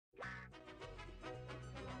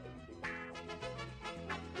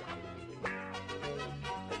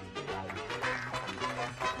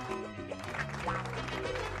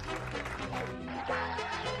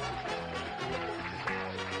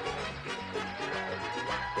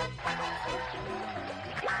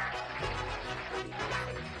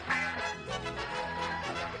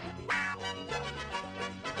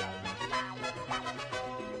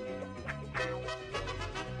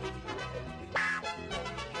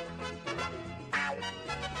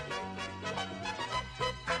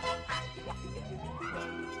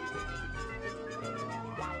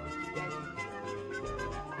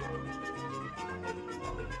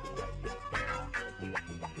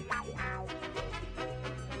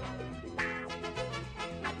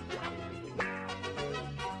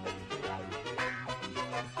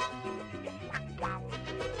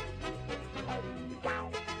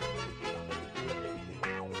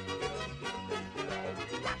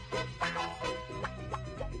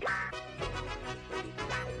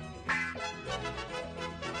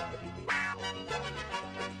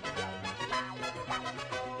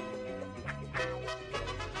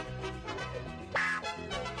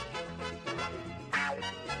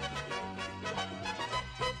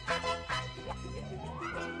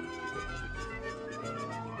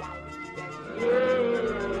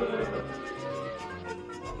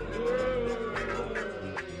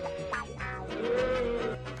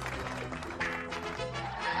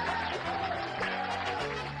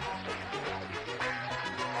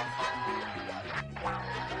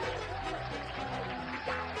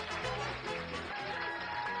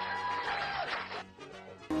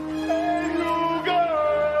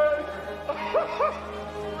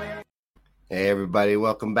everybody,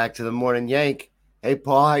 welcome back to the Morning Yank. Hey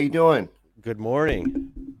Paul, how you doing? Good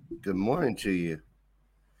morning. Good morning to you.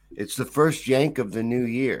 It's the first Yank of the new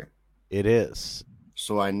year, It is.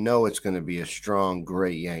 so I know it's going to be a strong,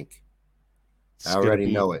 great Yank. I It's gonna already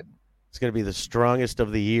be know it. it's gonna be the strongest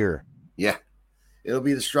of the year. Yeah, it'll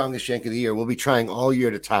be the strongest Yank of the year. We'll be trying all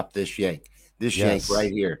year to top this Yank right Yes.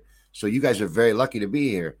 here. So you guys are very lucky to be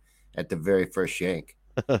here at the very first Yank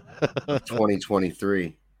of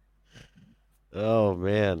 2023. Oh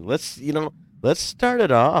man. Let's start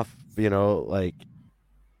it off. Like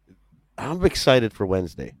I'm excited for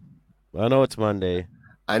Wednesday. I know it's Monday.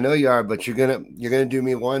 I know you are, but you're gonna do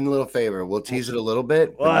me one little favor. We'll tease it a little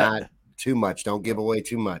bit, but What? not too much. Don't give away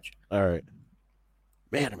too much. All right.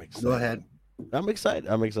 Man, I'm Go excited. ahead. I'm excited.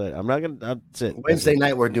 I'm excited. I'm not gonna that's it. Wednesday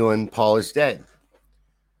night we're doing Paul is Dead.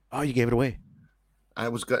 Oh, you gave it away. I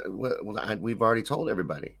was good. We've already told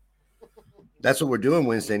everybody. That's what we're doing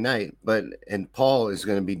Wednesday night. And Paul is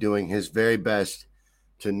going to be doing his very best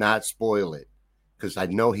to not spoil it because I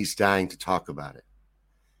know he's dying to talk about it.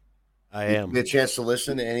 I Did you am. get a chance to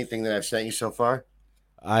listen to anything that I've sent you so far?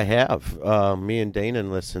 I have. Me and Dana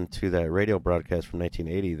listened to that radio broadcast from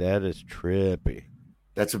 1980. That is trippy.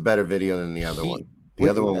 That's a better video than the other He, one. The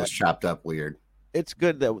other one was chopped up weird. it's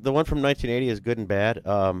good. The one from 1980 is good and bad.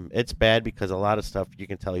 It's bad because a lot of stuff you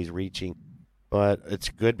can tell he's reaching, but it's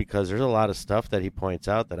good because there's a lot of stuff that he points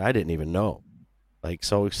out that I didn't even know. Like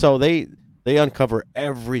so they uncover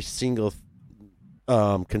every single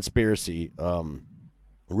conspiracy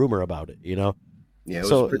rumor about it. Yeah, it was a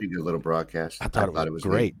So pretty good little broadcast. I thought it was it was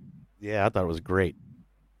great. Yeah, I thought it was great.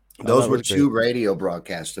 I thought Those it were was great. two radio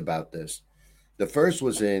broadcasts about this. The first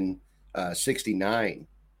was in '69.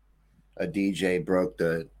 A DJ broke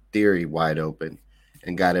the theory wide open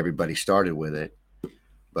and got everybody started with it.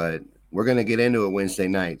 But we're going to get into it Wednesday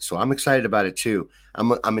night. So I'm excited about it too.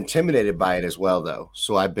 I'm intimidated by it as well, though.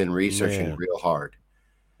 So I've been researching Man, real hard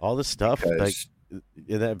all the stuff like because,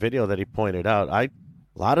 in that video that he pointed out, a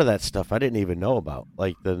lot of that stuff I didn't even know about,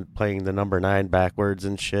 like the playing the number 9 backwards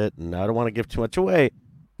and shit. And I don't want to give too much away,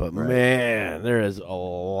 but right, man, there is a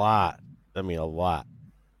lot. I mean, a lot.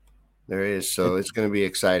 there is. It So it's going to be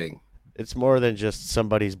exciting. it's more than just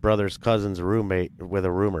somebody's brother's cousin's roommate with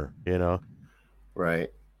a rumor. Right.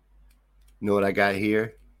 You know what I got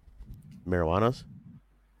here? Marijuanas.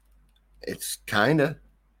 It's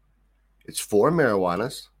it's four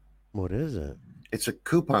marijuanas. What is it? It's a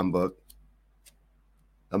coupon book,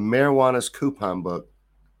 a marijuana's coupon book.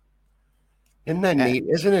 Isn't that Eh, neat?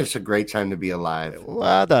 Isn't it a great time to be alive?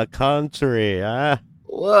 What a country, huh?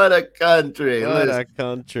 What a country. What a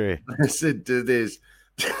country. Listen to this.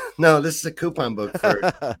 No, this is a coupon book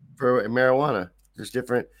for marijuana. There's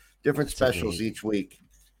different That's specials amazing. each week.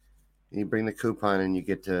 You bring the coupon and you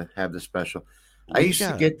get to have the special. I We used to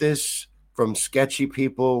got, get this from sketchy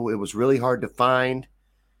people. It was really hard to find.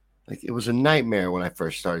 Like it was a nightmare when I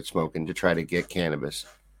first started smoking to try to get cannabis.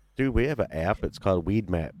 dude, we have an app. It's called Weed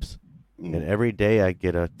Maps. And Mm. every day I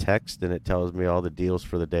get a text and it tells me all the deals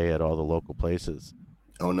for the day at all the local places.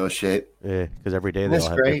 Oh no shit. Yeah, because every day they That's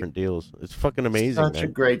all have great. different deals. It's fucking amazing, Such a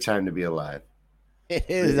man. great time to be alive. It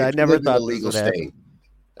is. I If you never live in a thought this legal would happen. state,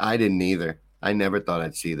 I didn't either. I never thought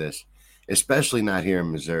I'd see this, especially not here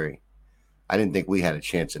in Missouri. I didn't think we had a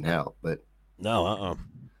chance in hell, but No,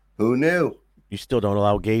 who knew? you still don't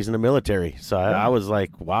allow gays in the military. So I was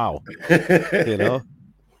like, wow, you know?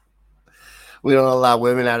 We don't allow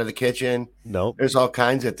women out of the kitchen. Nope. There's all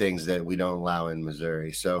kinds of things that we don't allow in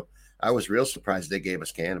Missouri. So I was real surprised they gave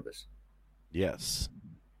us cannabis. Yes.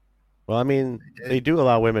 Well, I mean, they do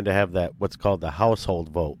allow women to have that what's called the household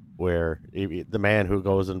vote, where the man who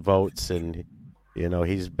goes and votes, and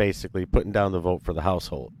he's basically putting down the vote for the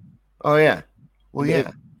household. Oh yeah. Well, And,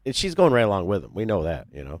 yeah. and she's going right along with him. We know that.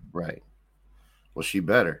 Right. Well, she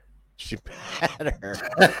better. She better.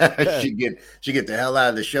 she get the hell out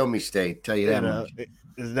of the show me state. Tell you that much.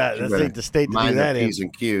 Is that She that's better ain't the state to do mind her that in. p's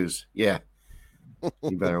and q's. Yeah.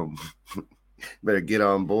 You better get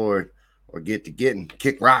on board or get to getting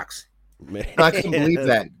kick rocks. Man. I couldn't believe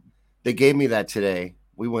that. They gave me that today.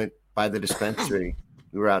 We went by the dispensary.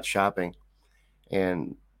 We were out shopping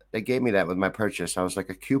and they gave me that with my purchase. I was like,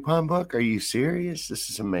 a coupon book? Are you serious? This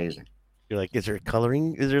is amazing. You're like, is there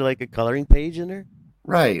coloring? Is there like a coloring page in there?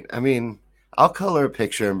 Right. I mean, I'll color a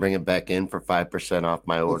picture and bring it back in for 5% off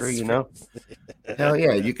my order, you know? Hell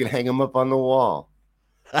yeah. You can hang them up on the wall.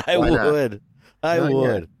 I Why not? would. I Oh, yeah.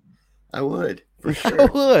 would. I would, for I sure.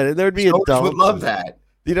 would. And there would be Adults adults. would love that.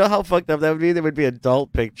 You know how fucked up that would be? There would be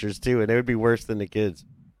adult pictures too, and they would be worse than the kids.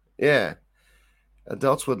 Yeah.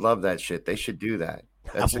 Adults would love that shit. They should do that.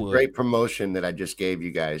 That's I a would. great promotion that I just gave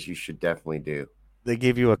you guys. You should definitely do. they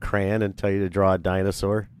give you a crayon and tell you to draw a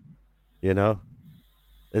dinosaur. You know,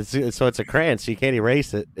 so it's a crayon, so you can't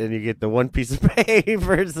erase it, and you get the one piece of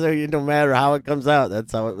paper. So no matter how it comes out,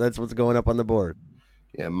 that's what's going up on the board.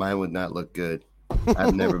 Yeah, mine would not look good.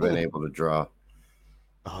 I've never been able to draw.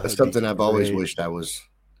 Oh, That's that'd be something I've always great. wished I was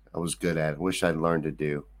good at. Wish I'd learned to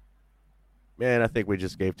do. Man, I think we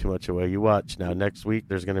just gave too much away. You watch now. Next week,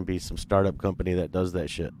 there's going to be some startup company that does that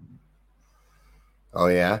shit. Oh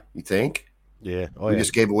yeah, you think? Yeah. Oh We yeah.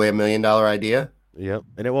 just gave away $1 million idea. Yep.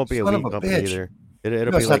 And it won't be a Son of weed a company bitch! either.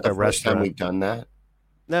 It'll be It's not like the a first time restaurant. we've done that.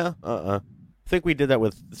 No. I think we did that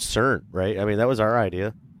with CERN, right? I mean, that was our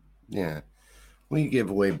idea. Yeah, we give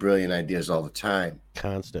away brilliant ideas all the time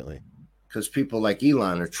Constantly. because people like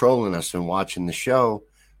Elon are trolling us and watching the show,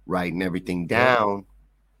 writing everything Yep. down.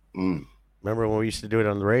 Mm. Remember when we used to do it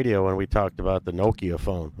on the radio when we talked about the Nokia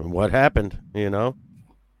phone and what happened?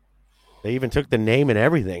 They even took the name and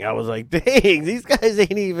everything. I was like, dang, these guys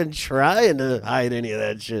ain't even trying to hide any of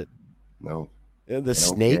that shit. No, And the I don't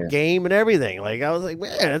snake care. game and everything. Like, I was like,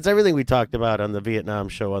 man, that's everything we talked about on the Vietnam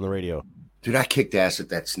show on the radio. Dude, I kicked ass at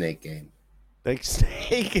that snake game. Like,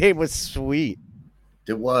 snake game was sweet.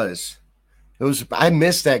 It was. It was. I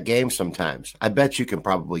miss that game sometimes. I bet you can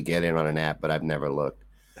probably get in on an app, but I've never looked.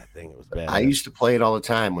 That thing was I badass. used to play it all the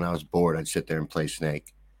time when I was bored. I'd sit there and play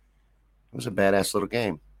Snake. It was a badass little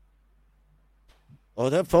game. Oh,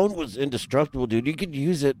 that phone was indestructible, dude. You could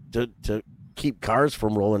use it to keep cars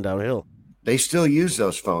from rolling downhill. They still use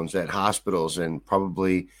those phones at hospitals and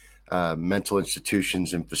probably mental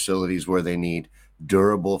institutions and facilities where they need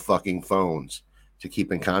durable fucking phones to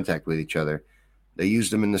keep in contact with each other. They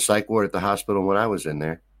used them in the psych ward at the hospital when I was in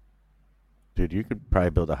there. Dude, you could probably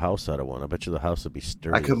build a house out of one. I bet you the house would be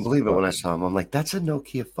sturdy. I couldn't believe it when I saw them. I'm like, that's a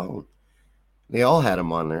Nokia phone. They all had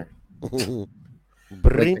them on there.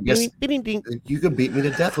 Like, I guess you could beat me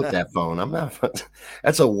to death with that phone. I'm not.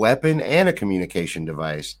 That's a weapon and a communication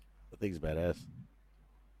device. The thing's badass.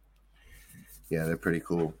 Yeah, they're pretty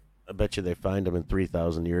cool. I bet you they find them in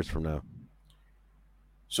 3,000 years from now.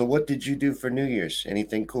 So, what did you do for New Year's?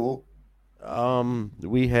 Anything cool?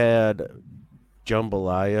 We had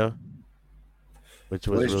jambalaya, which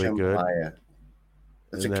What was is really good. jambalaya?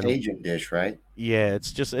 It's And a then, Cajun dish, right? yeah,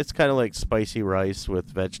 it's kind of like spicy rice with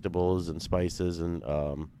vegetables and spices and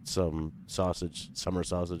some sausage, summer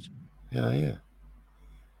sausage. Yeah, yeah.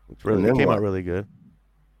 And It then came out what? really good.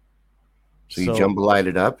 So you So jambalayed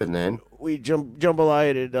it up, and then we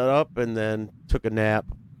jambalayed it up and then took a nap.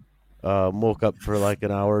 Woke up for like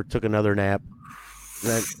an hour, took another nap,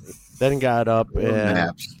 then got up little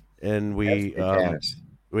naps. and That's we kick-ass.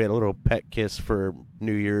 we had a little pet kiss for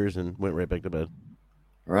New Year's and went right back to bed.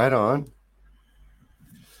 Right on.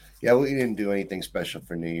 Yeah, we didn't do anything special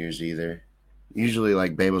for New Year's either. Usually,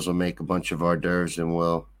 like Babels will make a bunch of hors d'oeuvres, and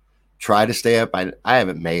we'll try to stay up. I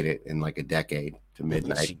haven't made it in like a decade to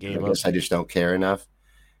midnight. She I gave up. guess I just don't care enough.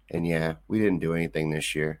 And yeah, we didn't do anything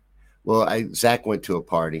this year. Well, Zach went to a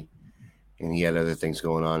party, and he had other things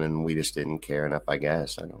going on, and we just didn't care enough. I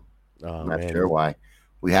guess I'm Oh not man, sure why.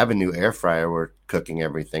 We have a new air fryer we're cooking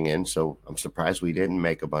everything in, so I'm surprised we didn't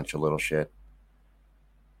make a bunch of little shit.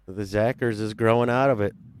 the Zackers is growing out of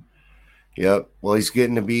it. Yep. Well, he's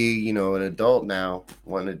getting to be, an adult now,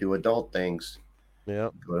 wanting to do adult things,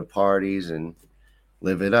 Yep. go to parties and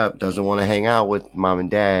live it up. Doesn't want to hang out with mom and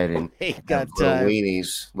dad and Ain't have got little time.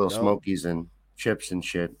 weenies, little Nope. smokies and chips and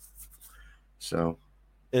shit. So,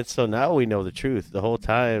 And so now we know the truth. The whole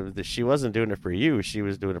time that she wasn't doing it for you, she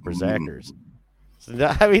was doing it for Zackers.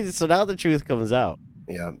 So now the truth comes out.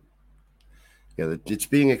 yeah. Yeah, it's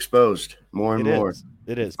being exposed more and It more. is.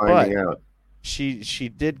 It is. Finding But out. she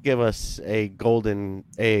did give us a golden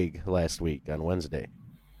egg last week on Wednesday.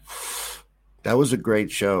 That was a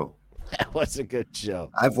great show. That was a good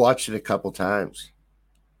show. I've watched it a couple times.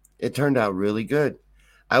 It turned out really good.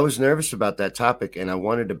 I was nervous about that topic and I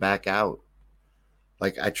wanted to back out.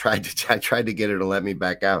 Like I tried to get her to let me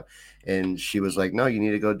back out. And she was like, no, you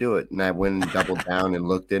need to go do it. And I went and doubled down and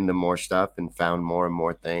looked into more stuff and found more and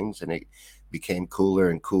more things. And it became cooler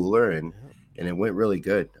and cooler. And it went really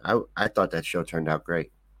good. I thought that show turned out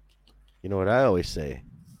great. You know what I always say?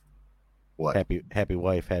 What? Happy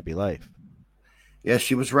wife, happy life. Yeah,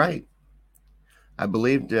 she was right. I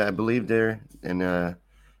believed her and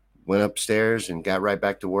went upstairs and got right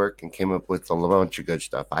back to work and came up with a bunch of good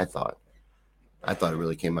stuff. I thought it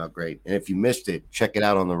really came out great. And if you missed it, check it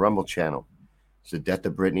out on the Rumble channel. It's the death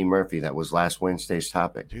of Brittany Murphy. That was last Wednesday's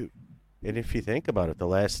topic. Dude. And if you think about it, the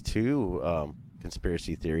last two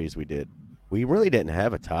conspiracy theories we did, we really didn't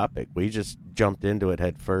have a topic. We just jumped into it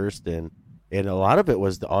head first, and a lot of it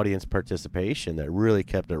was the audience participation that really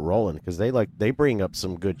kept it rolling because they bring up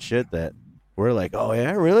some good shit that we're like, oh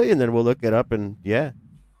yeah, really? And then we'll look it up, and yeah,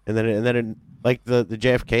 like the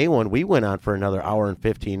JFK one, we went on for another hour and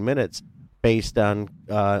 15 minutes based on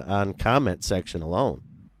comment section alone.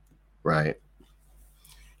 Right.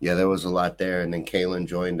 Yeah, there was a lot there, and then Kaylin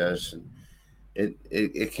joined us. And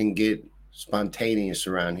it can get spontaneous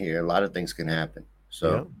around here. A lot of things can happen. Yeah,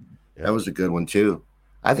 So that yeah. was a good one too.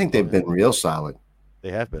 I think Oh they've yeah, been real solid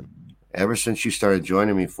they have been. ever since you started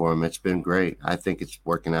joining me for them. It's been great. I think it's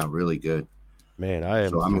working out really good. Man, I am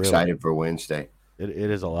So I'm thrilled. excited for Wednesday. It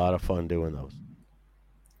is a lot of fun doing those.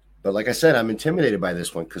 But like I said, I'm intimidated by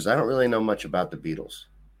this one because I don't really know much about the Beatles.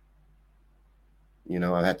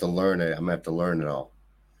 I have to learn it. I'm gonna have to learn it all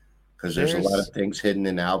because there's a lot of There's things hidden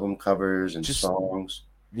in album covers and just songs.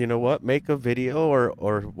 you know what? Make a video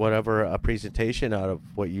or whatever, a presentation out of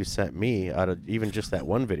what you sent me, out of even just that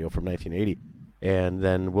one video from 1980, and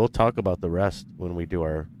then we'll talk about the rest when we do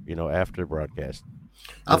our after broadcast.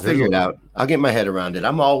 I'll Because figure it out. I'll get my head around it.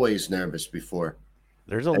 I'm always nervous before.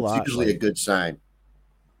 there's a That's lot, usually a like good sign.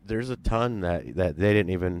 there's a ton that they didn't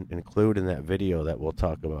even include in that video that we'll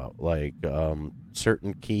talk about, like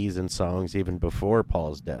certain keys and songs even before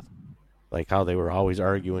Paul's death, like how they were always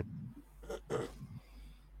arguing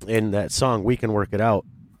in that song "We Can Work It Out."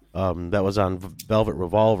 That was on Velvet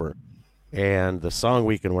Revolver, and the song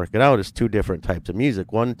 "We Can Work It Out" is two different types of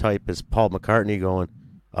music. One type is Paul McCartney going,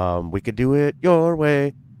 "We could do it your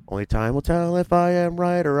way. Only time will tell if I am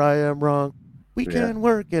right or I am wrong. We Yeah. can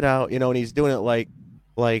work it out." And he's doing it like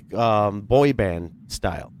boy band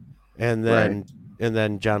style, and Right.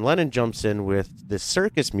 then John Lennon jumps in with this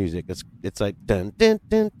circus music. It's like dun dun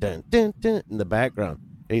dun dun dun dun in the background,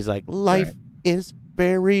 and he's like, "Life Right. is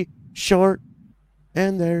very short,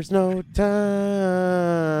 and there's no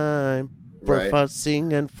time for Right.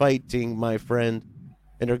 fussing and fighting, my friend."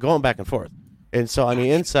 And they're going back and forth. And so on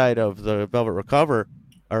the inside of the Velvet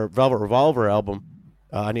Revolver album,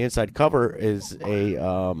 on the inside cover is a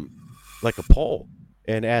like a poll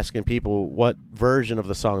and asking people what version of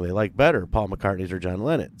the song they like better, Paul McCartney's or John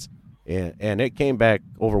Lennon's. And it came back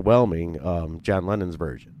overwhelming, John Lennon's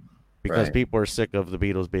version, because Right. people are sick of the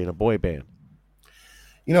Beatles being a boy band.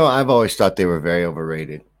 I've always thought they were very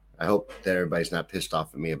overrated. I hope that everybody's not pissed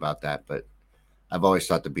off at me about that, but I've always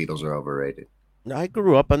thought the Beatles are overrated. I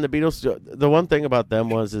grew up on the Beatles. The one thing about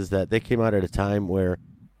them is that they came out at a time where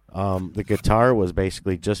the guitar was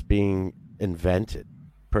basically just being invented,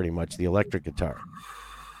 pretty much the electric guitar.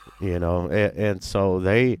 And so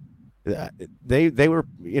they were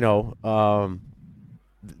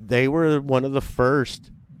they were one of the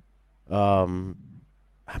first.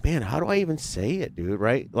 Man, how do I even say it, dude?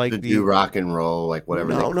 Right, To like do rock and roll, like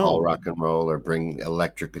whatever they no, call no, rock and roll, or bring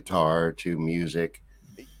electric guitar to music,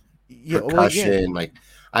 yeah, well, yeah, percussion. Like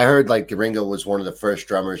I heard, like Ringo was one of the first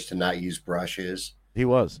drummers to not use brushes. he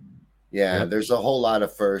was. Yeah, Yep. there's a whole lot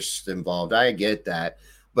of firsts involved. I get that,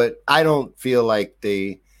 but I don't feel like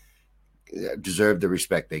they deserve the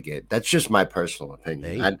respect they get. That's just my personal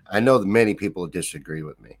opinion. Hey, I know that many people disagree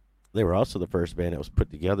with me. they were also the first band that was put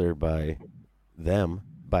together by them,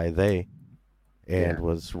 by they, and Yeah.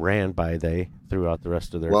 was ran by they throughout the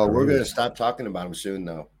rest of their Well, we're going to careers. stop talking about them soon,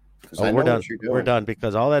 though, because Oh, I we're know done. what you're We're doing. done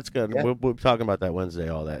because all that's good. Yeah. We'll be talking about that Wednesday.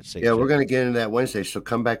 All that safe Yeah, we're shit. going to get into that Wednesday, so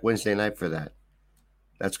come back Wednesday night for that.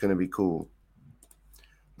 That's going to be cool.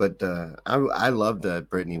 But I love the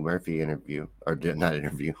Brittany Murphy interview, or not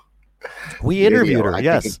interview. We interviewed Video. her. I think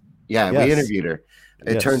Yes, yeah, we yes, interviewed her.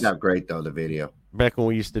 It turned yes. out great, though, the video. Back when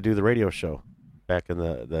we used to do the radio show, back in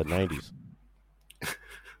the 90s.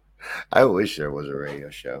 I wish there was a radio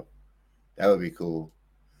show. That would be cool.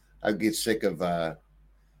 I'd get sick of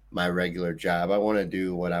my regular job. I want to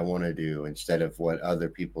do what I want to do instead of what other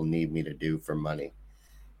people need me to do for money.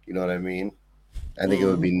 You know what I mean? I think it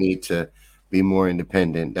would be neat to be more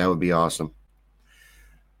independent. That would be awesome.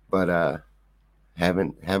 But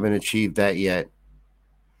haven't achieved that yet.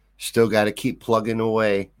 Still got to keep plugging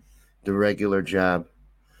away the regular job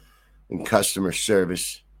and customer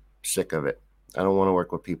service. Sick of it. I don't want to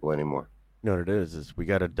work with people anymore. You know what it is we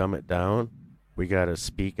got to dumb it down. We got to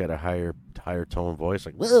speak at a higher tone voice,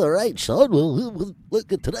 like, well, all right, Shawn, well,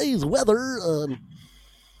 look at today's weather.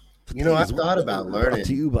 I've thought about Brought learning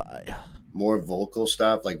to you by. more vocal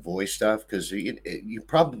stuff, like voice stuff, because you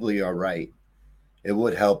probably are right. It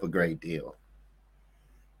would help a great deal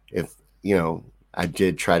if I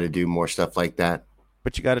did try to do more stuff like that.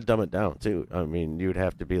 But you got to dumb it down too. I mean, you'd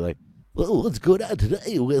have to be like, well, what's going on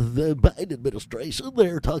today with the Biden administration?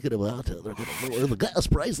 They're talking about they're going to lower the gas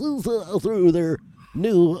prices through their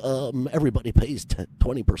new everybody pays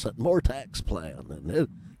 20% more tax plan, and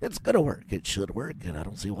it's going to work. It should work, and I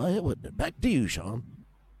don't see why it wouldn't. Back to you, Shawn.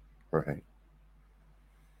 Right.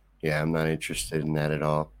 Yeah, I'm not interested in that at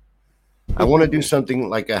all. I want to do something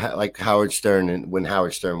like Howard Stern, and when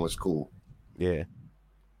Howard Stern was cool. Yeah.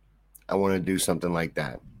 I want to do something like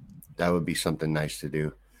that. That would be something nice to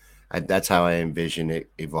do. That's how I envision it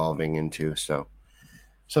evolving into. So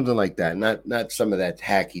something like that. Not some of that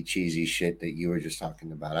hacky, cheesy shit that you were just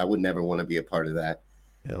talking about. I would never want to be a part of that.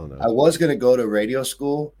 Hell no. I was going to go to radio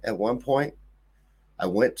school at one point. I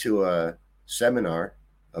went to a seminar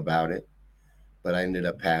about it, but I ended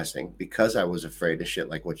up passing because I was afraid of shit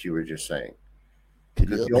like what you were just saying. Could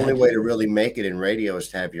Because you the only way to imagine? really make it in radio is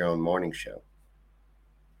to have your own morning show.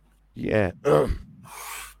 Yeah.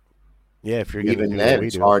 Yeah, if you're gonna Even do what then, we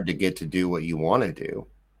it's do. hard to get to do what you want to do,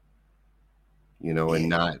 and Yeah.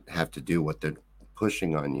 not have to do what they're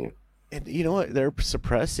pushing on you. And you know what? They're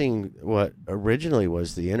suppressing what originally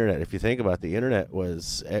was the internet. If you think about it, the internet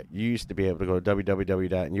was you used to be able to go to www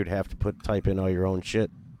dot and you'd have to type in all your own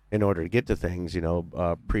shit in order to get to things.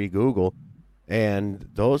 Pre Google, and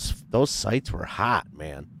those sites were hot,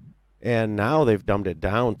 man. And now they've dumbed it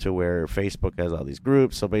down to where Facebook has all these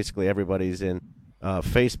groups. So basically, everybody's in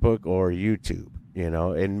Facebook or YouTube,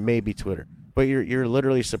 and maybe Twitter. But you're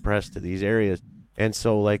literally suppressed to these areas. And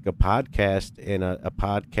so, like a podcast and a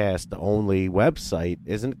podcast only website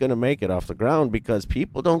isn't going to make it off the ground because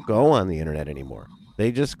people don't go on the internet anymore.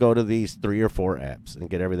 They just go to these 3 or 4 apps and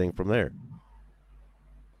get everything from there.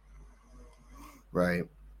 Right.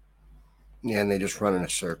 Yeah, and they just run in a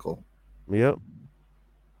circle. Yep.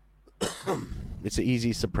 It's an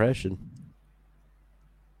easy suppression.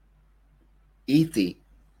 Ethy.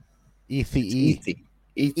 It's ETE. ethy.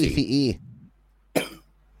 Ethy. ETE.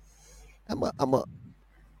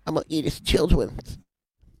 I'm a eat his children's.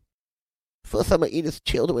 First, I'm gonna eat his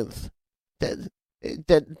children's. Then,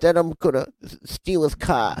 then I'm gonna steal his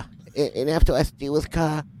car. And after I steal his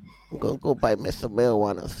car, I'm gonna go buy me some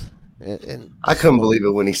marijuanas and I couldn't smoke. believe it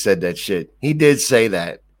when he said that shit. He did say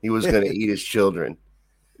that. He was going to eat his children.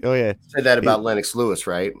 Oh yeah, Said that he, about Lennox Lewis,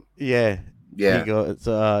 right? yeah. He Yeah. goes.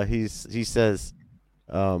 He says,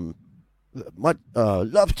 um, much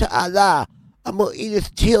love to Allah. I'm gonna eat his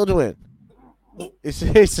children. He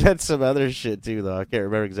said some other shit too, though. I can't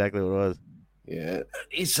remember exactly what it was. Yeah.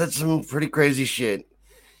 He said some pretty crazy shit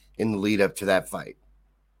in the lead up to that fight.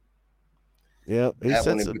 Yeah, he That said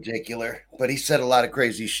one in some. particular. But he said a lot of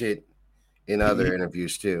crazy shit in other He,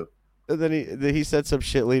 interviews too. and then he said some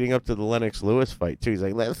shit leading up to the Lennox Lewis fight too. He's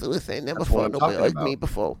like, Lennox Lewis ain't never That's what fought I'm nobody talking like me about.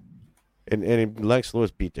 before. And Lennox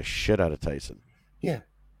Lewis beat the shit out of Tyson. Yeah.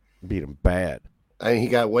 Beat him bad. I mean, he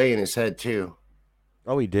got way in his head too.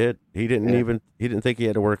 Oh, he did. He didn't Yeah. even. He didn't think he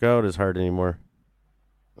had to work out as hard anymore.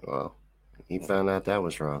 Well, he found out that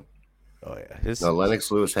was wrong. Oh yeah, his No,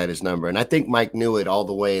 Lennox Lewis had his number. And I think Mike knew it all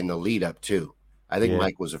the way in the lead up too. I think yeah.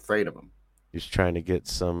 Mike was afraid of him. He's trying to get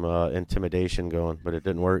some intimidation going, but it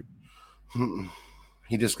didn't work.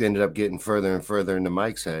 He just ended up getting further and further into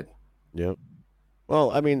Mike's head. Yep.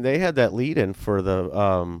 Well, I mean, they had that lead in for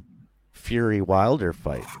the Fury Wilder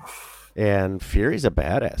fight, and Fury's a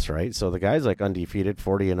badass, right? So the guy's like undefeated,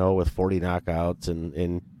 40-0 with 40 knockouts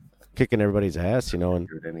and kicking everybody's ass, and What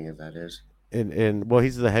any of that is. and well,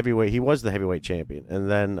 he's the heavyweight. He was the heavyweight champion, and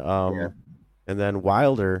then Yeah. and then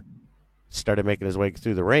Wilder started making his way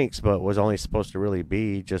through the ranks, but was only supposed to really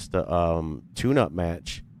be just a tune-up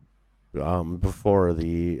match before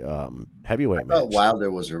the heavyweight I thought match.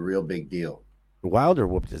 Wilder was a real big deal. Wilder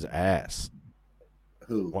whooped his ass.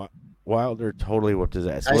 Who? Wilder totally whooped his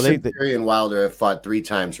ass. Tyson Well, Fury and Wilder have fought 3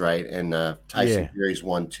 times, right? And Tyson Yeah. Fury's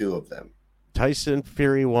won 2 of them. Tyson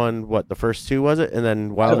Fury won what, the first 2, was it? And then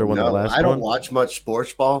I Wilder don't won the know. last I don't one. watch much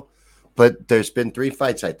sports ball, but there's been 3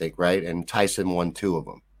 fights, I think, right? And Tyson won 2 of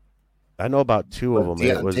them. I know about 2 of them.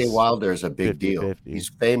 And it was Deontay Wilder is a big 50-50. deal. He's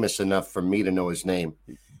famous enough for me to know his name,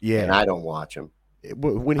 and Yeah. I don't watch him.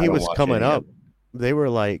 When I he don't was watch coming any of up, them. they were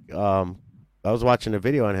like, I was watching a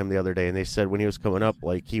video on him the other day, and they said when he was coming up,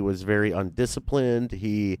 like he was very undisciplined.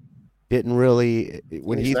 He didn't really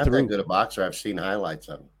when He's he not threw. that good a boxer. I've seen highlights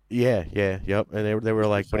of him. Yeah, yep. And they were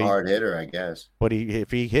like, He's a hard hitter, I guess. but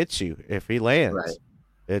if he hits you, if he lands, Right.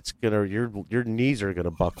 it's gonna your knees are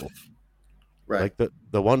gonna buckle. Right. Like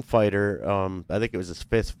the one fighter, I think it was his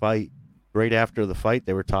 5th fight. Right after the fight,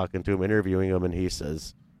 they were talking to him, interviewing him, and he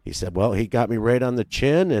said, well, he got me right on the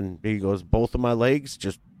chin, and he goes, both of my legs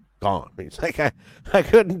just gone. He's like, I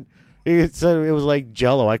couldn't. He said it was like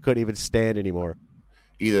Jello. I couldn't even stand anymore.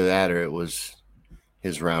 Either that or it was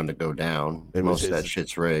his round to go down. It was Most of that his-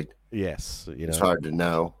 shit's rigged. Yes, It's hard to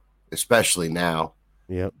know, especially now.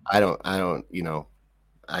 Yep. I don't,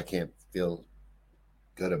 I can't feel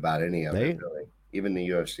good about any of They it, really. even the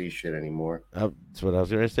UFC shit anymore. That's what I was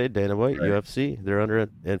going to say. Dana White, Right. UFC, they're under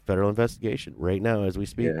a federal investigation right now as we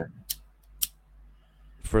speak Yeah.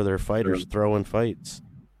 for their So fighters throwing fights.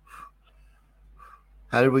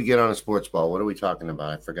 how did we get on a sports ball? What are we talking about?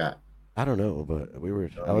 I forgot. I don't know, but we were.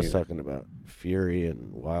 I I don't was either. talking about Fury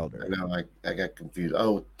and I Wilder. know. I got confused.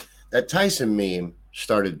 Oh, that Tyson meme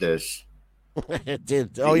started this. It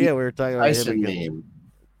did. Oh The yeah, we were talking about him Tyson again.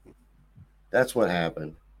 meme. That's what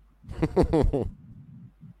happened.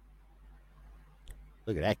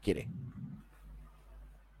 Look at that kitty.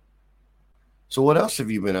 So what else have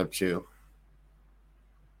you been up to?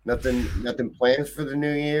 Nothing planned for the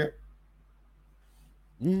new year?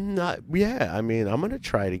 Not yeah. I mean, I'm gonna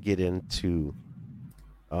try to get into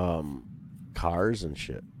um cars and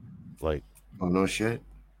shit, like Oh no shit.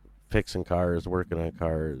 fixing cars, working on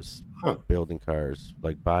cars, Huh. building cars,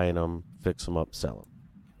 like buying them, fix them up, sell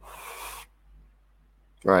them.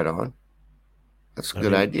 Right on. That's a I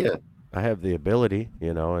good mean, idea. I have the ability,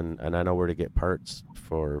 and I know where to get parts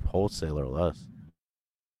for wholesale or less.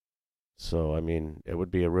 So, I mean, it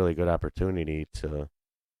would be a really good opportunity to,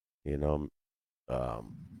 you know,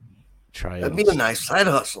 um, try That'd and, be a nice side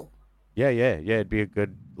hustle. yeah. It'd be a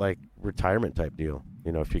good, like, retirement type deal,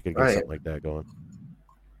 if you could get Right. something like that going.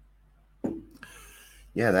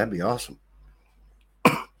 Yeah, that'd be awesome.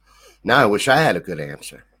 Now I wish I had a good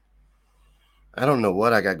answer. I don't know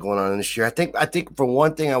what I got going on this year. I think for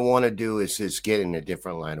one thing I want to do is just get in a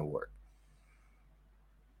different line of work.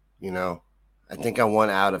 You know, I think I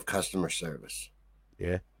want out of customer service.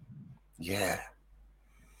 Yeah. Yeah.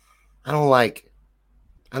 I don't like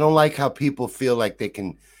I don't like how people feel like they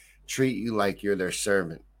can treat you like you're their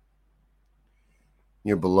servant.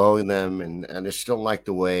 You're below them, and I just don't like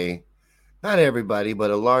the way not everybody, but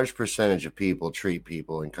a large percentage of people treat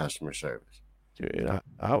people in customer service. Dude, I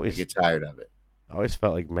I always, get tired of it. I always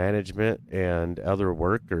felt like management and other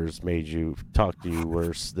workers made you talk to you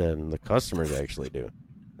worse than the customers actually do.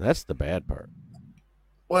 That's the bad part.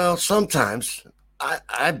 Well, sometimes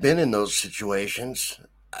I've been in those situations,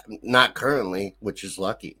 not currently, which is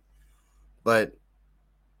lucky. But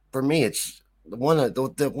for me, it's the one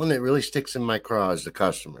that really sticks in my craw is the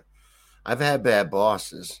customer. I've had bad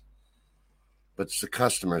bosses, but it's the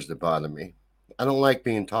customers that bother me. I don't like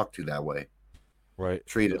being talked to that way, Right.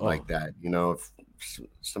 treated Oh, like that.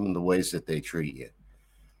 Some of the ways that they treat you,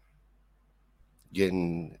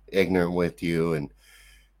 getting ignorant with you, and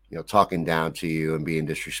talking down to you and being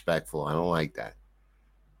disrespectful. I don't like that.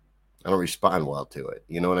 I don't respond well to it.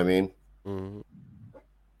 You know what I mean? mhm.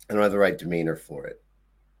 I don't have the right demeanor for it.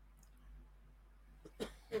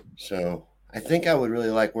 So I think I would really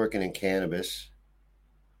like working in cannabis,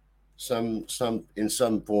 some in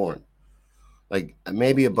some form, like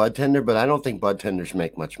maybe a bud tender, but I don't think bud tenders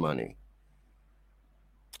make much money.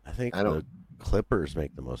 I think I don't. the Clippers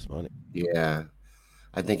make the most money. Yeah,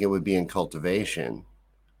 I think it would be in cultivation.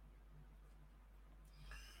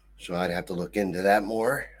 So I'd have to look into that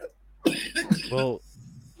more. Well,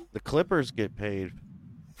 the Clippers get paid,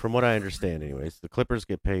 from what I understand, anyways. The Clippers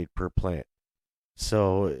get paid per plant.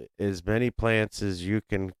 So as many plants as you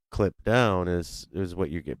can clip down is what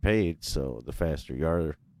you get paid. So the faster you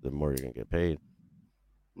are, the more you're gonna get paid.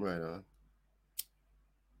 Right on.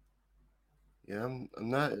 Yeah, I'm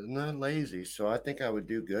not lazy, so I think I would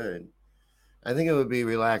do good. I think it would be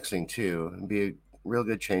relaxing too, and be a real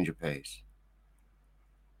good change of pace,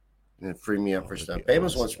 and free me up Oh, for it'd be stuff.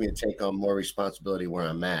 Amos wants awesome. me to take on more responsibility where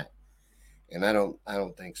I'm at, and I don't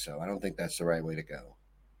think so. I don't think that's the right way to go.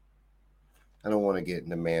 I don't want to get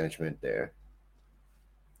into management there.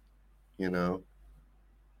 You know,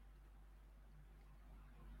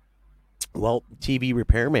 Well, TV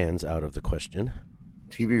repairman's out of the question.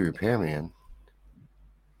 TV repairman.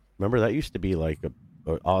 Remember that used to be like a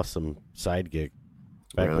awesome side gig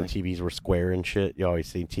back when Really? TVs were square and shit. You always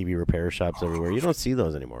see TV repair shops everywhere. You don't see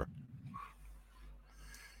those anymore.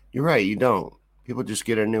 You're right. You don't. People just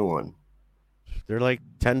get a new one. They're like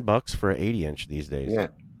 $10 for an 80-inch these days. Yeah.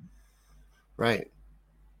 Right.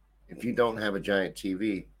 If you don't have a giant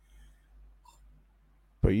TV,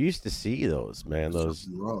 But you used to see those, man. there's Those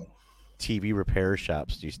something wrong. TV repair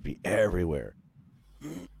shops used to be everywhere.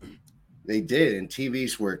 They did, and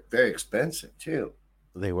TVs were very expensive too.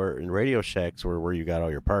 They were, and Radio Shacks were where you got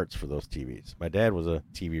all your parts for those TVs. My dad was a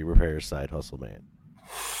TV repair side hustle man.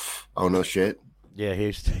 Oh no shit. Yeah, he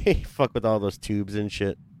used to he fuck with all those tubes and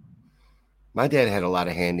shit. My dad had a lot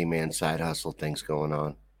of handyman side hustle things going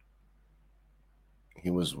on.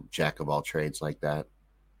 He was jack of all trades like that.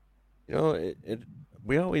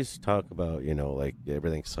 We always talk about, like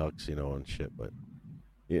everything sucks, and shit, but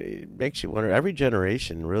it makes you wonder. Every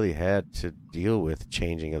generation really had to deal with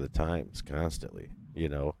changing of the times constantly.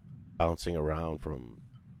 Bouncing around from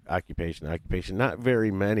occupation to occupation. Not very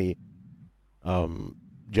many um,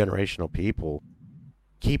 generational people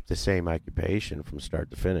keep the same occupation from start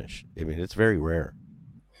to finish. I mean, it's very rare.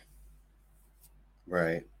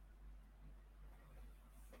 Right.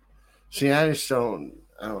 See, I just don't.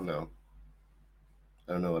 I don't know.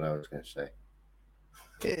 I don't know what I was going to say.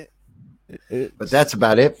 It, But it's that's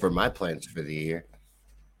about it for my plans for the year.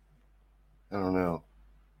 I don't know.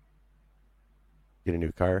 get a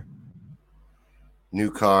new car.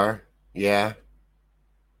 New car. Yeah.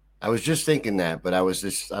 I was just thinking that, but I was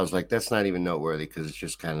like, that's not even noteworthy because it's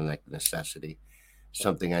just kind of like a necessity,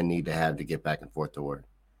 something I need to have to get back and forth to work.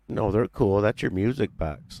 No, they're cool. That's your music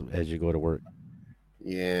box as you go to work.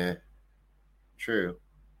 Yeah, true.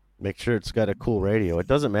 Make sure it's got a cool radio. It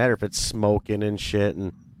doesn't matter if it's smoking and shit,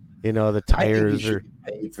 and the I think you tires should are. be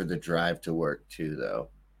paid for the drive to work too, though.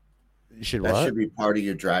 You should That what? should be part of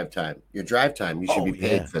your drive time. Your drive time, you should Oh be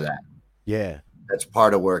paid yeah, for that. yeah. That's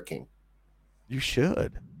part of working. You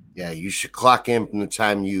should. Yeah, you should clock in from the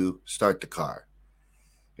time you start the car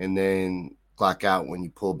and then clock out when you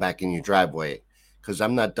pull back in your driveway because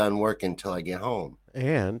I'm not done working until I get home.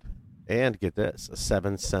 And get this, a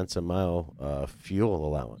 7 cents a mile fuel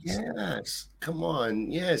allowance. Yes, come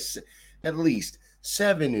on. Yes, at least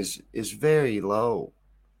seven is very low.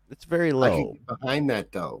 It's very I could low. get behind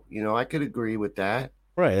that though. I could agree with that.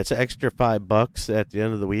 Right. It's an extra $5 at the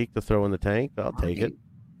end of the week to throw in the tank. I'll take it. Right.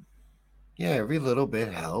 Yeah, every little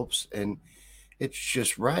bit helps, and it's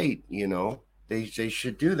just right. They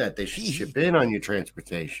should do that. They should chip in on your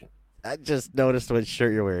transportation. I just noticed what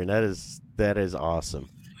shirt you're wearing. That is awesome.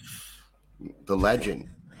 The legend.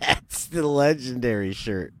 That's the legendary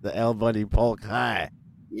shirt, the Al Bundy Polk High.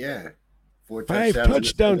 Yeah, four Five touchdowns in the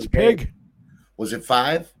touchdowns, seventh game. pig. Was it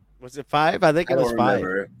five? Was it five? I think I it was don't five.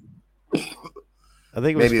 remember. I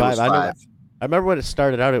think it was Maybe it five. was I know. five. I remember when it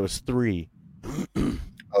started out. It was three,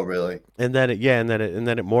 Oh, really? and then it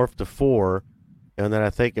morphed to four, and then I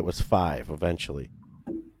think it was five eventually.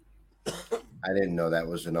 I didn't know that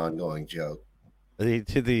was an ongoing joke. The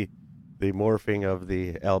morphing of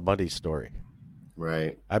the Al Bundy story.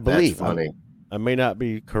 Right. I That's believe. funny. I may not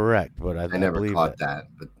be correct, but I I never believe caught that. that.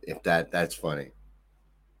 But if that's funny.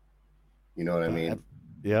 You know what I mean?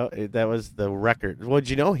 That was the record. Well,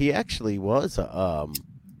 did you know he actually was a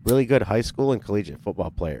really good high school and collegiate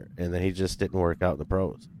football player, and then he just didn't work out in the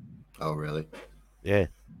pros. Oh, really? Yeah.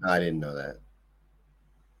 I didn't know that.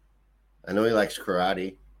 I know he likes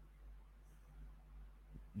karate.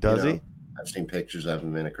 Does he? I've seen pictures of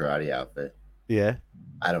him in a karate outfit. Yeah.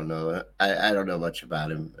 I don't know. I don't know much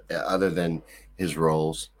about him other than his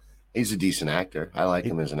roles. He's a decent actor. I like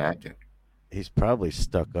him as an actor. He's probably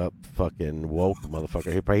stuck up, fucking woke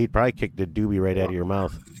motherfucker. He'd probably kick the doobie right out of your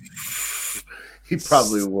mouth. He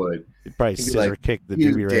probably would. He'd probably He'd be scissor like, kick the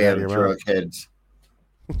 "You doobie right out of damn your drug mouth. heads,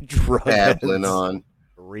 Drug babbling heads. on,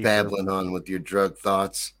 Reefer. babbling on with your drug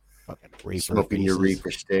thoughts, Fucking reefer smoking your faces.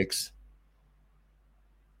 reefer sticks."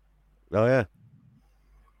 Oh yeah.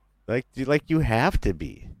 Like you have to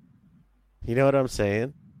be. You know what I'm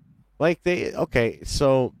saying?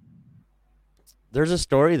 So there's a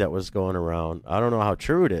story that was going around. I don't know how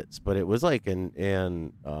true it is, but it was like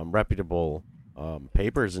in reputable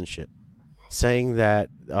papers and shit, saying that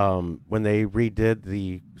when they redid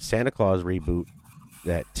the Santa Claus reboot,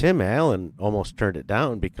 that Tim Allen almost turned it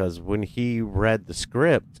down because when he read the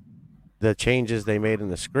script, the changes they made in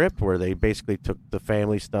the script where they basically took the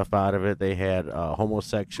family stuff out of it. They had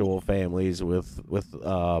homosexual families with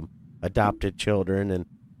adopted children,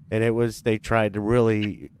 and it was they tried to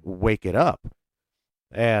really wake it up,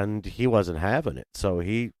 and he wasn't having it, so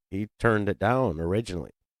he turned it down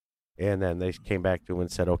originally, and then they came back to him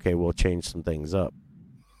and said, okay, we'll change some things up.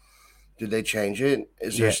 Did they change it?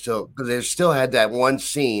 Is there Yeah. still? Because they still had that one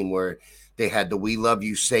scene where they had the "We love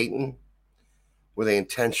you, Satan," where they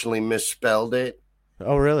intentionally misspelled it,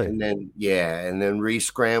 Oh really? and then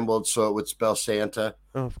re-scrambled so it would spell Santa.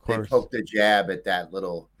 Oh, of They course. poked a jab at that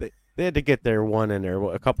little They had to get their one in there,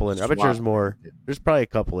 a couple in there. I bet swap. there's more. There's probably a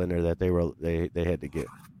couple in there that they had to get,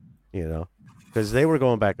 because they were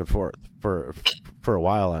going back and forth for a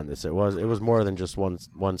while on this. It was more than just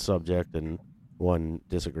one subject and one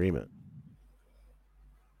disagreement.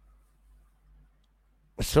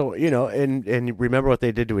 So and remember what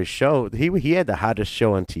they did to his show. He had the hottest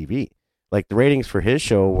show on TV. Like the ratings for his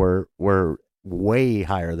show were way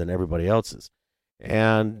higher than everybody else's,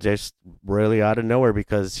 and just really out of nowhere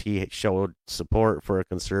because he showed support for a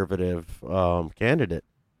conservative candidate,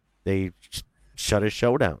 they shut his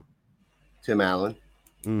show down. Tim Allen.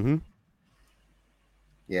 Mm-hmm.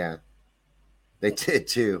 Yeah, they did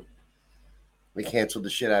too. We canceled the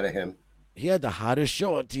shit out of him. He had the hottest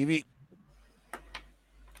show on TV.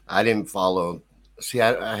 I didn't follow. See,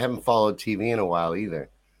 I haven't followed TV in a while either.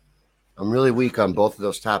 I'm really weak on both of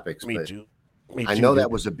those topics, Me but too. Me I too, know that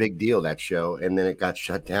dude. was a big deal, that show, and then it got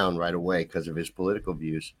shut down right away because of his political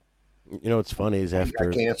views. You know what's funny is He got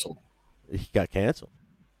after canceled. he got canceled.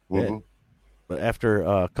 Yeah. Hmm. But after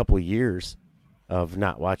a couple of years of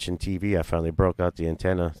not watching TV, I finally broke out the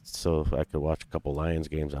antenna so I could watch a couple Lions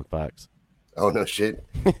games on Fox. Oh no, shit!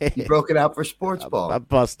 You broke it out for sports I ball.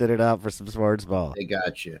 busted it out for some sports ball. They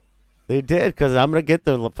got you. They did because I'm gonna get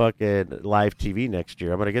the fucking live TV next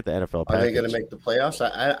year. I'm gonna get the NFL Are they going to package. make the playoffs?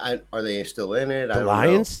 Are they still in it? I The don't know.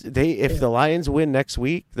 Lions, if the Lions win next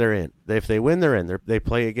week, they're in. If they win, they're in. They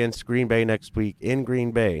play against Green Bay next week in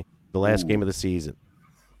Green Bay, the last game Ooh, of the season.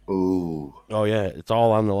 ooh. Oh yeah, it's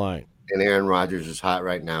all on the line. And Aaron Rodgers is hot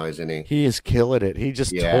right now, isn't he? He is killing it. He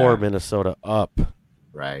just tore Yeah, Minnesota up,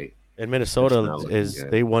 right. and It's Minnesota not looking is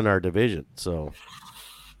good. they won our division. So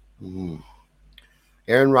Mm.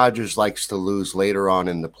 Aaron Rodgers likes to lose later on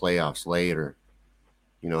in the playoffs. Later,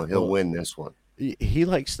 he'll well, win this one. he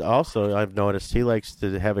likes to also. I've noticed he likes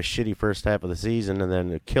to have a shitty first half of the season and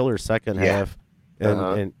then a killer second Yeah. half, Uh and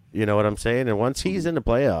huh. and you know what I'm saying. And once he's in the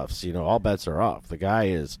playoffs, all bets are off. The guy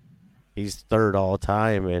is he's third all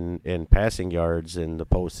time in passing yards in the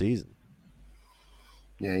postseason.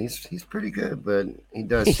 Yeah, he's pretty good, but he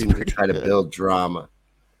does He's seem to pretty try to good. build drama.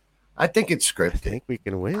 I think it's I scripted. think we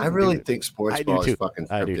can I win, really dude. think sports I do ball is too. fucking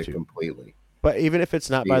I do scripted too. completely. But even if it's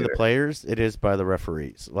not by the Theater. players, it is by the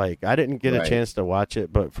referees. Like I didn't get a Right. chance to watch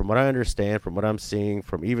it, but from what I understand, from what I'm seeing,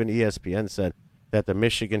 from even ESPN said that the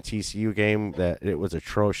Michigan TCU game that it was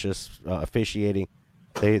atrocious officiating.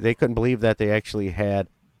 They couldn't believe that they actually had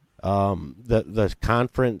the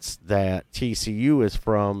conference that TCU is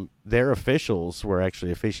from. Their officials were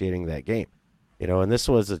actually officiating that game, and this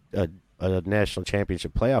was a national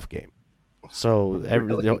championship playoff game. So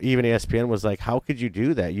Really? even ESPN was like, "How could you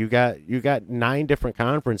do that? You got 9 different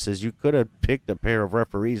conferences. You could have picked a pair of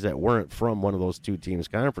referees that weren't from one of those 2 teams'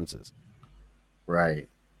 conferences." Right.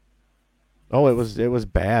 Oh, it was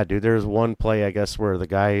bad, dude. There was one play, I guess, where the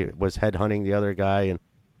guy was headhunting the other guy, and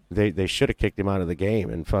they should have kicked him out of the game.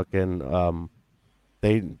 And fucking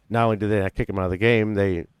they not only did they not kick him out of the game,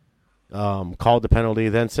 they called the penalty,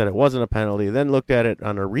 then said it wasn't a penalty, then looked at it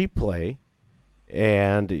on a replay.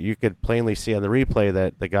 And you could plainly see on the replay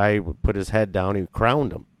that the guy put his head down, he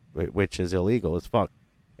crowned him, which is illegal as fuck.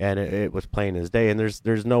 And it was plain as day. And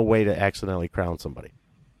there's no way to accidentally crown somebody.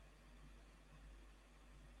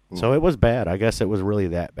 So it was bad. I guess it was really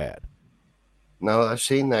that bad. No, I've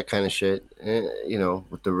seen that kind of shit.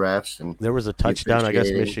 With the refs and There was a the touchdown. I guess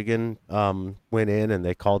officiating. Michigan went in and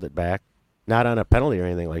they called it back, not on a penalty or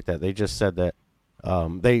anything like that. They just said that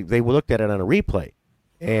they looked at it on a replay,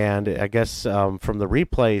 and I guess from the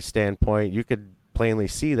replay standpoint, you could plainly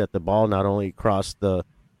see that the ball not only crossed the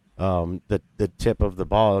tip of the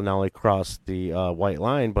ball, not only crossed the white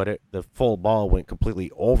line, but the full ball went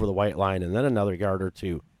completely over the white line and then another yard or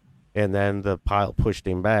two, and then the pile pushed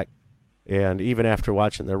him back. And even after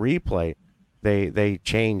watching the replay, they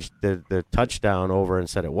changed the touchdown over and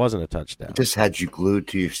said it wasn't a touchdown. It just had you glued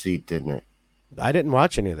to your seat, didn't it? I didn't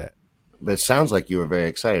watch any of that. But it sounds like you were very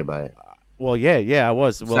excited by it. Well, yeah, I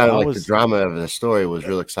was. It Well, sounded I like the was. drama of the story was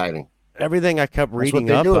real exciting. Everything I kept That's what reading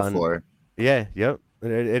they up do it on. for. Yeah, yep.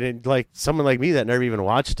 And like someone like me that never even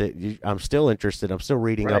watched it, I'm still interested. I'm still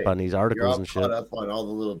reading up Right. on these You're articles all and caught shit. up on all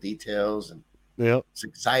the little details, and Yep. it's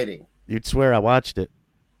exciting. You'd swear I watched it.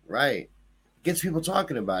 Right. Gets people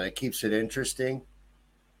talking about it, keeps it interesting.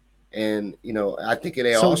 And, I think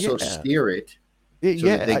they So also yeah, steer it so that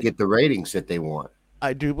yeah. they get the ratings that they want.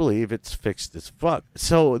 I do believe it's fixed as fuck.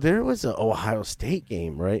 So there was an Ohio State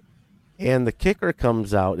game, right? And the kicker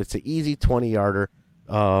comes out. It's an easy 20-yarder.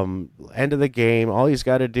 End of the game. All he's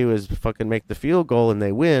got to do is fucking make the field goal, and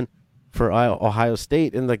they win for Ohio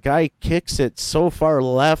State. And the guy kicks it so far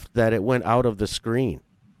left that it went out of the screen.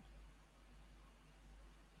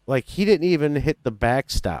 Like, he didn't even hit the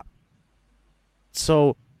backstop.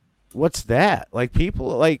 So what's that? Like, people,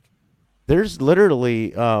 like, there's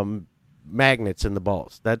literally magnets in the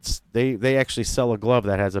balls. They actually sell a glove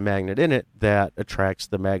that has a magnet in it that attracts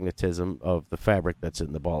the magnetism of the fabric that's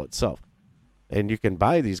in the ball itself. And you can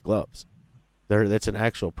buy these gloves. That's an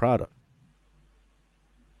actual product.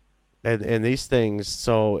 And these things,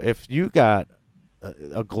 so if you got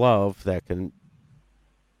a glove that can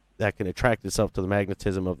attract itself to the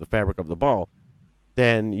magnetism of the fabric of the ball,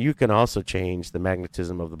 then you can also change the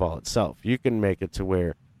magnetism of the ball itself. You can make it to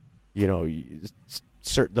where,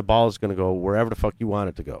 the ball is going to go wherever the fuck you want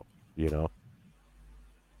it to go,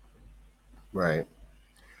 Right.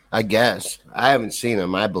 I guess I haven't seen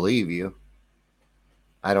them. I believe you.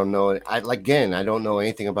 I don't know. I don't know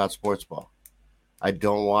anything about sports ball. I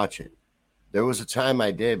don't watch it. There was a time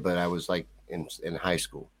I did, but I was like in high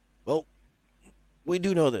school. Well, we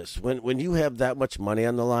do know this. When you have that much money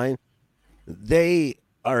on the line, they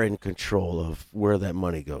are in control of where that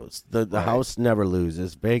money goes. The Right. house never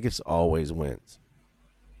loses. Vegas always wins.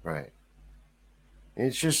 Right.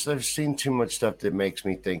 It's just I've seen too much stuff that makes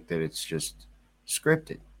me think that it's just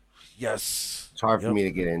scripted. Yes. It's hard for Yep. me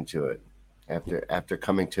to get into it after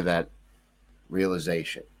coming to that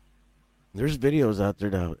realization. There's videos out there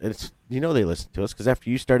now. It's they listen to us because after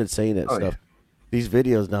you started saying that Oh yeah. stuff, these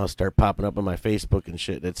videos now start popping up on my Facebook and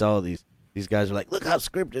shit. It's all these guys are like, look how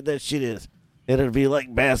scripted that shit is. And it'll be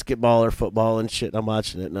like basketball or football and shit. And I'm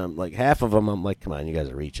watching it and I'm like, half of them I'm like, come on, you guys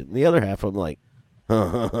are reaching. And the other half I'm like,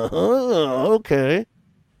 okay.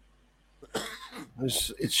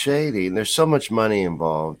 It's shady, and there's so much money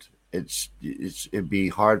involved. It'd be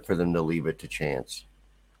hard for them to leave it to chance.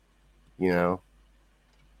 You know,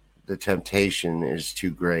 the temptation is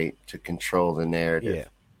too great to control the Yeah, narrative.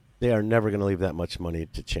 they are never going to leave that much money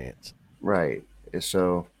to chance. Right.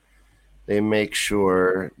 So they make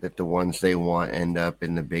sure that the ones they want end up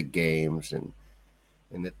in the big games, and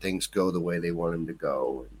that things go the way they want them to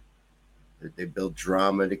go. And that they build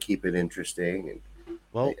drama to keep it interesting. And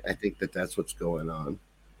Well, I think that that's what's going on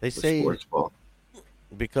they with say sports ball.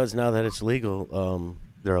 because now that it's legal,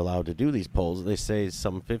 they're allowed to do these polls. They say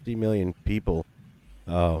some 50 million people,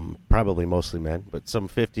 probably mostly men, but some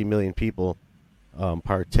 50 million people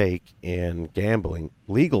partake in gambling,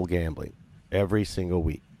 legal gambling, every single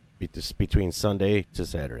week, between Sunday to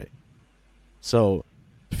Saturday. So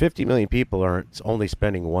 50 million people aren't only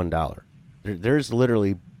spending $1. There's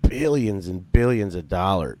literally billions and billions of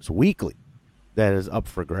dollars weekly that is up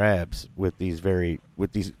for grabs with these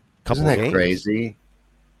Isn't couple that games. crazy?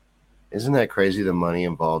 Isn't that crazy? The money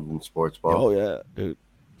involved in sports ball Oh yeah, dude.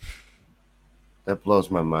 that blows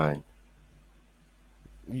my mind.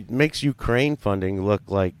 It makes Ukraine funding look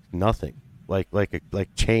like nothing, like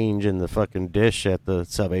change in the fucking dish at the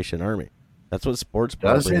Salvation Army. That's what sports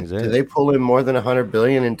ball Does brings it? Do in. they pull in more than 100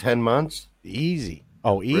 billion in 10 months? Easy.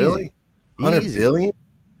 Oh, Really? easy, 100 easy. billion?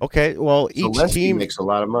 Okay, well, Zelensky makes a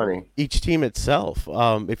lot of money. each team itself.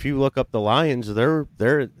 If you look up the Lions, they're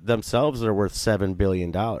themselves are worth $7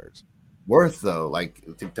 billion. Worth though, like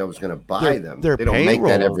I think that was going to buy them. Their They don't make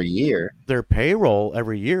that payroll every year. their payroll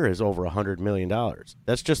every year is over $100 million.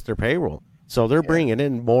 That's just their payroll. So they're Yeah, bringing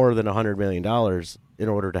in more than $100 million in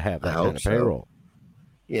order to have I that kind hope of so. payroll.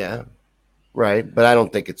 Yeah, right. But I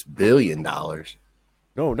don't think it's $1 billion.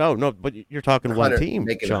 No, no, no. But you're talking one 100 team,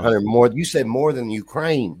 making a Sean. hundred more. You said more than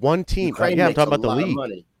Ukraine. One team. Ukraine Yeah, I'm makes talking a about lot of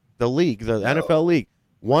money. the NFL No, league.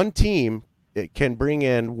 One team it can bring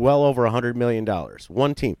in well over $100 million.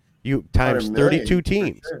 One team. You 100 times 32 million for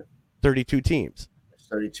teams. sure. 32 teams. It's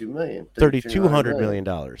 32 million, Thirty 32 two hundred hundred million. million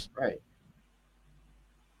dollars. Right.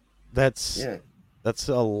 That's Yeah. that's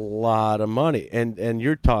a lot of money, and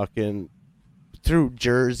you're talking through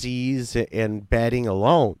jerseys and betting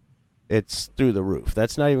alone. It's through the roof.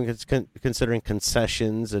 That's not even considering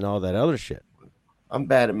concessions and all that other shit. I'm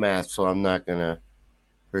bad at math, so I'm not gonna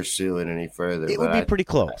pursue it any further. It would But be pretty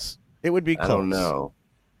close. It would be I don't close. know.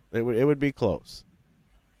 It would be close.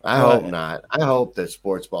 I hope But not. I hope that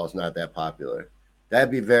sports ball is not that popular. That'd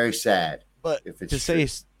be very sad but if it's to say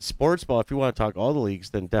true. sports ball, if you want to talk all the leagues,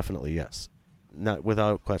 then definitely yes, not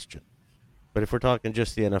without question. But if we're talking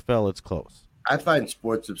just the NFL, it's close. I find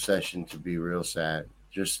sports obsession to be real sad,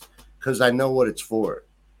 just because I know what it's for,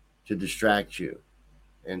 to distract you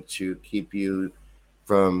and to keep you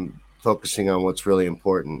from focusing on what's really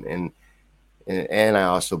important. And I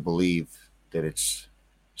also believe that it's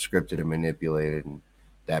scripted and manipulated, and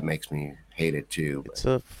that makes me hate it too. But It's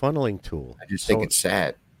a funneling tool. I just think So it's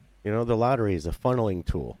sad. the lottery is a funneling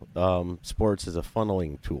tool. Sports is a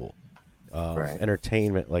funneling tool. Right.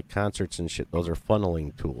 Entertainment like concerts and shit, those are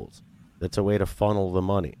funneling tools. That's a way to funnel the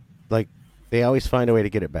money. Like they always find a way to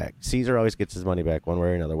get it back. Caesar always gets his money back one way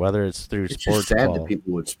or another, whether it's through It's just sports sad that ball.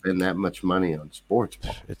 people would spend that much money on sports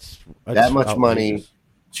ball. That It's much money outrageous.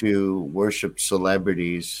 to worship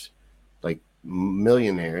celebrities like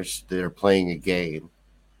millionaires that are playing a game,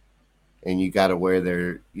 and you got to wear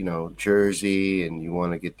their jersey, and you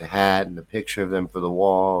want to get the hat and the picture of them for the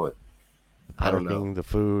wall. The I don't know. parking, the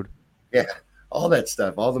food. Yeah, all that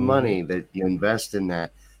stuff, all the Hmm. money that you invest in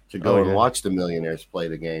that to Oh go and yeah. watch the millionaires play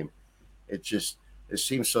the game. It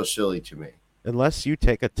seems so silly to me. Unless you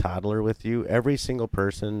take a toddler with you, every single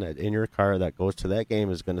person in your car that goes to that game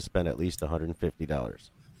is going to spend at least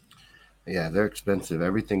 $150. Yeah, they're expensive.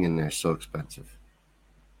 Everything in there is so expensive.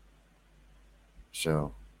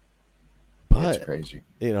 So it's But crazy.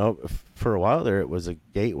 for a while there, it was a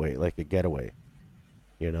gateway, like a getaway.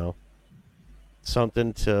 You know,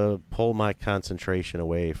 something to pull my concentration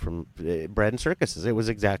away from bread and circuses. It was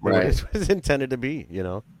exactly what Right. it was intended to be.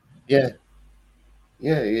 Yeah. Yeah.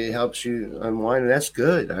 It helps you unwind. And that's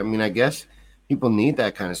good. I mean, I guess people need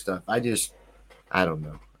that kind of stuff. I don't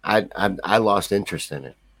know. I lost interest in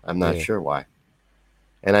it. I'm not Yeah. sure why.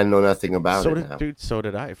 And I know nothing about So it did now. dude. So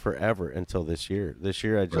did I forever until this year. This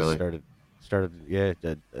year I just Really. started. Yeah.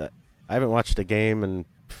 I haven't watched a game in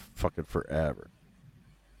fucking forever.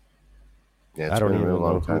 Yeah. I It's don't been a real even know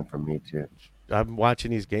long who. time for me, too. I'm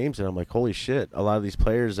watching these games and I'm like, holy shit! A lot of these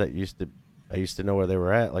players that I used to know where they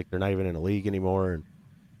were at. Like they're not even in a league anymore,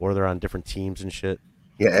 or they're on different teams and shit.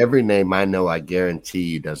 Yeah. Every name I know, I guarantee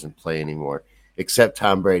you doesn't play anymore, except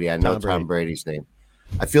Tom Brady. I know Tom Tom Brady, Brady's name.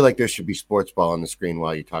 I feel like there should be sports ball on the screen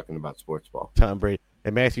while you're talking about sports ball. Tom Brady,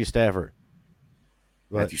 and Matthew Stafford.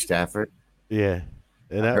 But Matthew Stafford. yeah,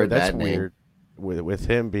 and I heard that's that name. weird with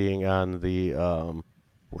him being on the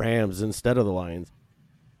Rams instead of the Lions.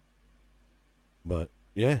 But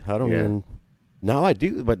yeah, I don't Yeah. even. Now I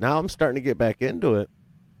do, but now I'm starting to get back into it.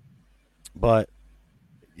 But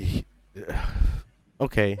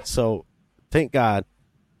okay, so thank God,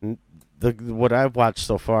 what I've watched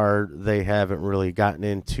so far, they haven't really gotten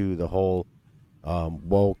into the whole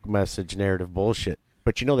woke message narrative bullshit.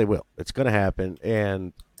 But they will. It's going to happen.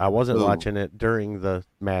 And I wasn't Who? watching it during the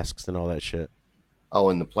masks and all that shit. Oh,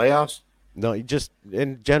 in the playoffs? No, just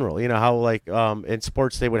in general. You know how like in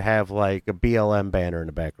sports they would have like a BLM banner in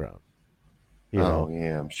the background. You Oh, know,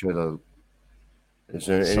 yeah. I'm sure the. Is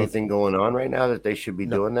there so anything going on right now that they should be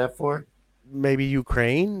no, doing that for? maybe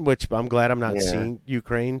Ukraine, which I'm glad I'm not Yeah. seeing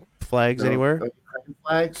Ukraine flags No, anywhere. no Ukraine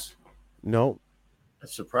flags? No,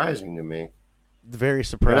 That's surprising to me. very They're not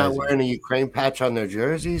surprising. wearing a Ukraine patch on their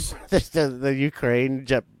jerseys? The Ukraine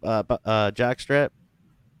jockstrap.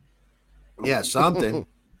 Yeah, something.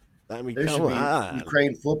 I mean, There come should be on.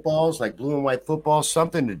 Ukraine footballs, like blue and white footballs,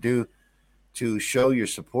 something to do to show your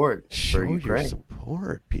support for Show your Ukraine.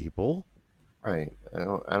 support, people. Right.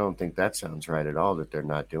 I don't think that sounds right at all that they're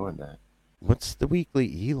not doing that. What's the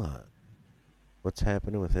weekly Elon? What's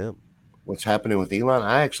happening with him? What's happening with Elon?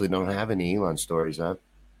 I actually don't have any Elon stories up.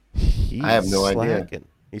 I He's have no idea. slacking.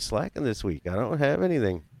 He's slacking this week. I don't have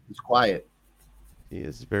anything. He's quiet. He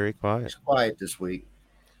is very quiet. He's quiet this week.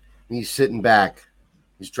 He's sitting back.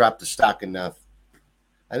 He's dropped the stock enough.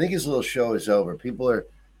 I think his little show is over.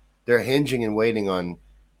 They're hinging and waiting on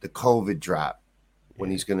the COVID drop when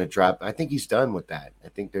Yeah. he's going to drop. I think he's done with that. I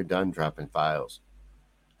think they're done dropping files.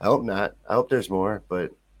 I hope not. I hope there's more,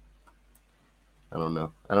 but I don't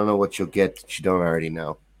know. I don't know what you'll get that you don't already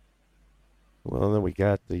know. Well, then we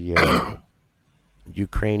got the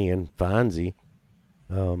Ukrainian Fonzie.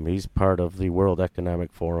 He's part of the World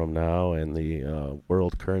Economic Forum now and the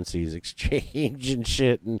World Currencies Exchange and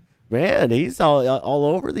shit. And man, he's all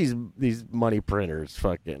over these money printers.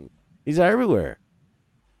 Fucking, he's everywhere.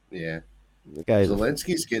 Yeah. The guy's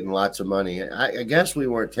Zelensky's getting lots of money. I guess we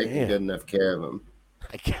weren't taking man. good enough care of him I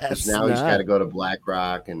because guess now he's got not. to go to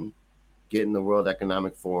BlackRock and get in the World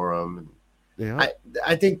Economic Forum. Yeah,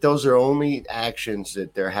 I think those are only actions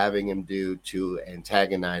that they're having him do to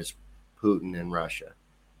antagonize Putin and Russia,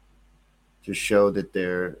 to show that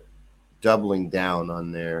they're doubling down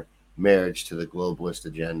on their marriage to the globalist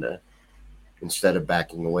agenda instead of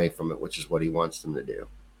backing away from it, which is what he wants them to do.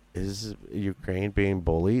 is Ukraine being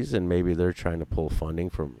bullies, and maybe they're trying to pull funding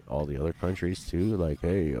from all the other countries too? Like,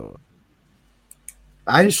 hey,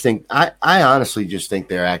 I honestly just think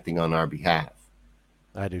they're acting on our behalf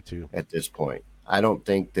I do too. at this point. I don't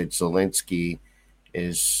think that Zelensky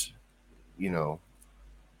is, you know,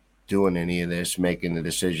 doing any of this, making the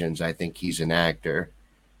decisions. I think he's an actor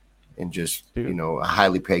and just, Dude, a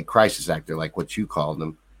highly paid crisis actor, like what you called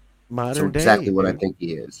him. So modern day, exactly what I dude. think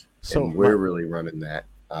he is. So And we're really running that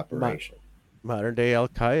mo- operation. modern day Al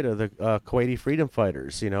Qaeda, the Kuwaiti freedom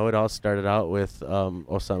fighters. It all started out with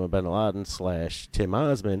Osama bin Laden / Tim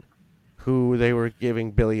Osman, who they were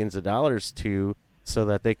giving billions of dollars to so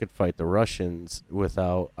that they could fight the Russians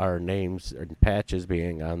without our names and patches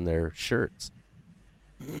being on their shirts.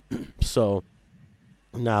 So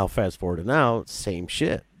now, fast forward to now, same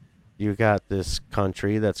shit. You got this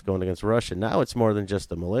country that's going against Russia. Now it's more than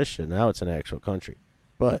just a militia. Now it's an actual country.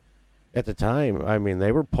 But at the time, I mean,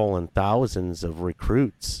 they were pulling thousands of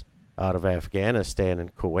recruits out of Afghanistan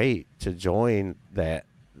and Kuwait to join that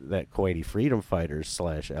Kuwaiti freedom fighters /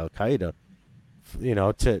 Al Qaeda.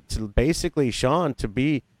 To basically, Shawn, to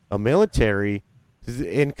be a military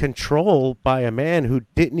in control by a man who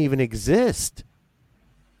didn't even exist.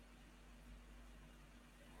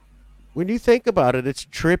 when you think about it, it's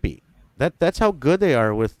trippy. That's how good they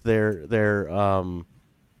are with their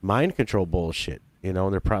mind control bullshit. You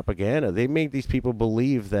know, their propaganda. They make these people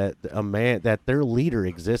believe that that their leader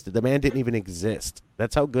existed. The man didn't even exist.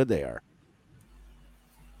 That's how good they are.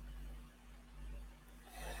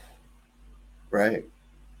 Right.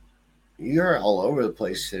 You're all over the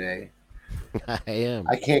place today. I am.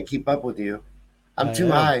 I can't keep up with you. I'm I too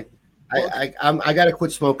am. high. Well, I got to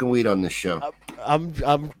quit smoking weed on this show.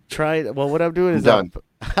 I'm trying. Well, what I'm doing I'm is done.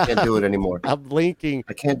 Can't do it anymore. I'm linking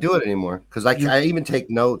I can't do it anymore because you. I even take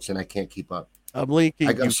notes and I can't keep up. I'm linking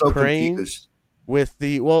I'm so Ukraine confused. with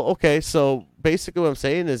the well. Okay, so basically, what I'm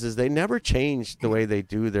saying is they never changed the way they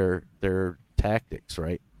do their tactics,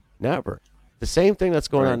 right? Never. The same thing that's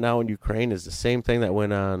going Right. on now in Ukraine is the same thing that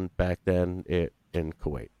went on back then in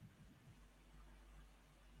Kuwait.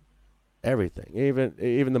 Everything,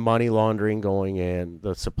 even the money laundering going in,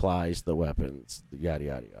 the supplies, the weapons, yada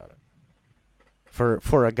yada yada.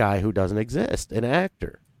 For a guy who doesn't exist, an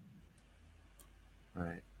actor.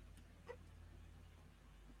 Right.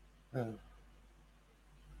 Uh,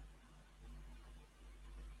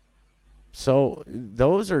 So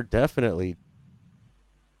those are definitely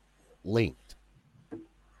linked.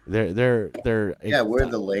 They're yeah, we're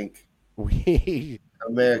the link. we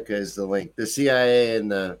America is the link. The CIA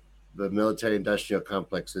and the military industrial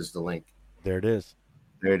complex is the link. there it is.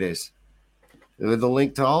 There it is. They're the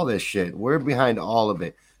link to all this shit. We're behind all of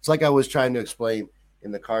it. It's like I was trying to explain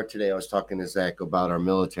in the car today. I was talking to Zach about our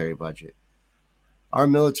military budget. Our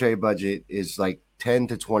military budget is like 10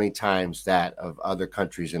 to 20 times that of other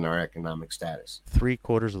countries in our economic status.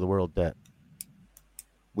 3/4 of the world debt.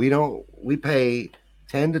 We pay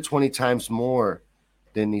 10 to 20 times more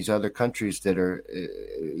than these other countries that are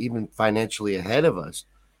even financially ahead of us,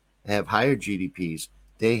 have higher GDPs.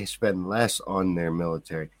 They spend less on their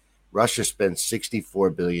military. Russia spends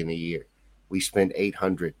 64 billion a year. We spend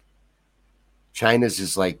 800. China's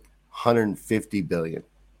is like 150 billion,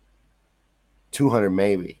 200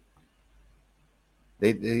 maybe.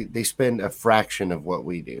 They spend a fraction of what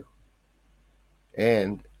we do,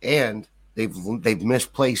 and they've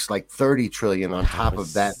misplaced like 30 trillion on top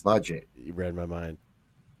of that budget. You read my mind.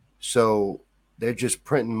 So they're just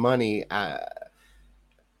printing money at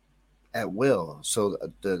will. So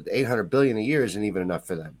the 800 billion a year isn't even enough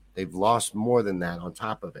for them. They've lost more than that on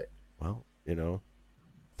top of it. Well,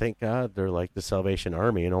 thank God they're like the Salvation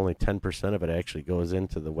Army, and only 10% of it actually goes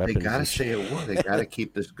into the They weapons. got to and stay at war. They got to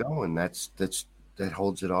keep this going. That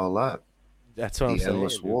holds it all up. That's what I'm The saying.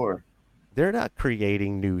 endless Dude. war. They're not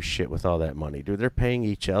creating new shit with all that money, dude. They're paying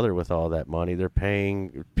each other with all that money. They're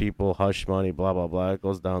paying people hush money, blah blah blah. It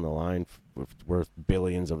goes down the line, worth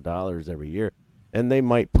billions of dollars every year, and they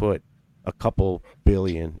might put a couple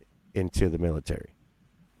billion into the military.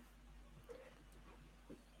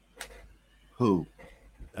 Who?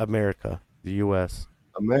 America, the U.S.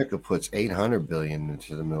 America puts 800 billion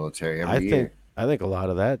into the military every I year. think I think a lot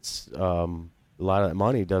of that's a lot of that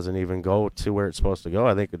money doesn't even go to where it's supposed to go.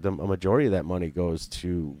 I think a majority of that money goes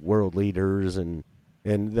to world leaders and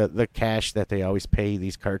the cash that they always pay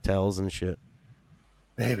these cartels and shit.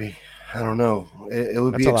 Maybe. I don't know. It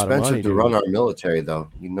would That's be a lot of expensive money, to dude. run our military, though.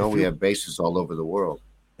 You know, If we you have bases all over the world.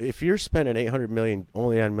 if you're spending 800 million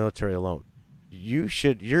only on military alone, your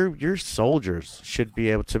soldiers should be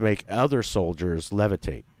able to make other soldiers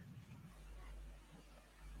levitate.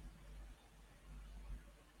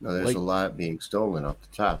 No, there's Like a lot being stolen off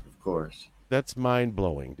the top, of course. that's mind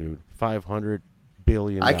blowing, dude. $500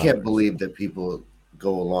 billion. I can't believe that people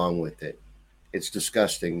go along with it. It's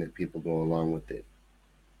disgusting that people go along with it.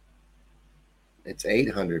 It's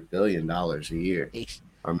 $800 billion a year, They,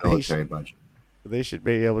 our they sh- military budget. they should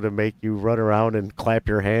be able to make you run around and clap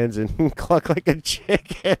your hands and cluck like a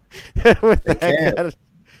chicken with They can.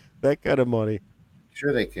 that kind of money.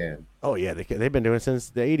 Sure, they can. Oh yeah, they've been doing it since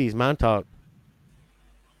the 80s. Montauk.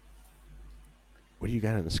 What do you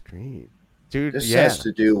got on the screen, dude? This Yeah, has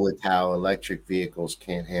to do with how electric vehicles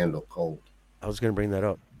can't handle cold. I was gonna bring that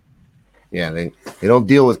up. Yeah, they don't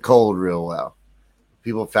deal with cold real well.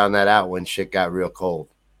 People found that out when shit got real cold.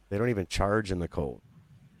 They don't even charge in the cold.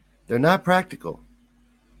 They're not practical.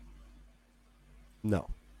 No,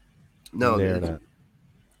 No, they're not.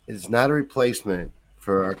 it's not a replacement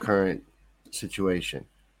for our current situation.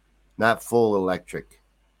 Not full electric.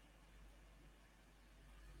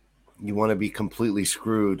 You want to be completely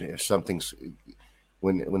screwed if something's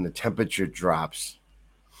when the temperature drops.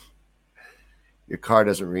 Your car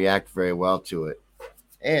doesn't react very well to it,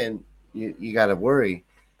 and you got to worry.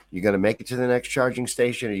 You're going to make it to the next charging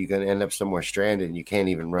station, or you're going to end up somewhere stranded and you can't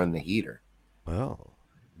even run the heater. Well,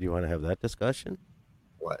 do you want to have that discussion?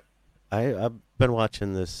 What? I've been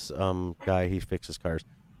watching this guy. He fixes cars.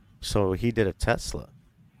 So he did a Tesla,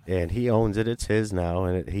 and he owns it. It's his now,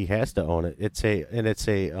 and he has to own it. It's a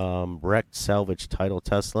wrecked salvage title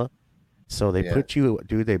Tesla. So they Yeah. put you,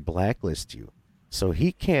 do they blacklist you? So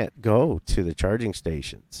he can't go to the charging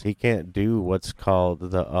stations. He can't do what's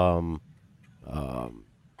called the um oh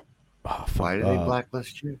fuck Why do they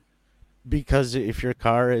blacklist you? because if your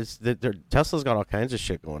car is Tesla's got all kinds of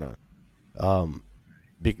shit going on. Um,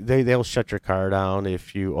 they'll shut your car down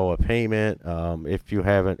if you owe a payment. If you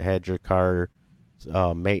haven't had your car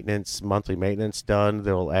monthly maintenance done,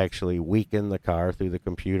 they'll actually weaken the car through the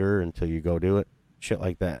computer until you go do it. Shit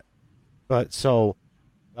like that. But so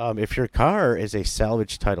if your car is a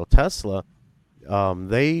salvage title Tesla,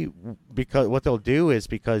 they because what they'll do is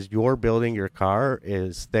because you're building your car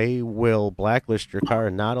is they will blacklist your car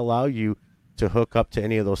and not allow you to hook up to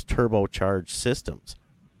any of those turbocharged systems.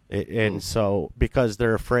 And Hmm. so because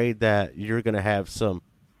they're afraid that you're going to have some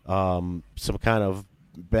kind of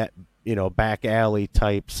back alley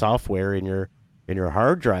type software in your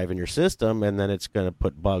hard drive in your system, and then it's going to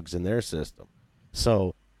put bugs in their system.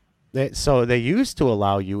 So they used to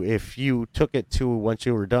allow you if you took it to once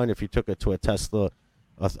you were done if you took it to a Tesla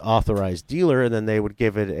authorized dealer, and then they would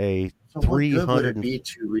give it a So what three good would hundred. it be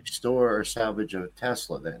to restore or salvage a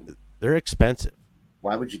Tesla then? They're expensive.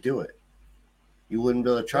 Why would you do it? You wouldn't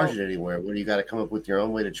be able to charge Well, it anywhere. What do you got to come up with your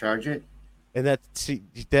own way to charge it? and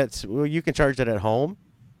that's well, you can charge it at home,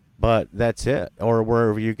 but that's it. Or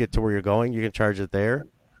wherever you get to where you're going, you can charge it there.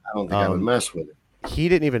 I don't think I would Um, mess with it. he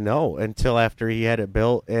didn't even know until after he had it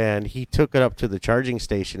built, and he took it up to the charging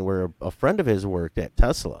station where a friend of his worked at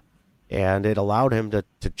Tesla, and it allowed him to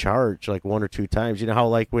charge like one or two times. You know how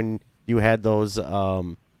like when you had those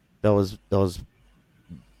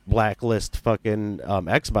blacklist fucking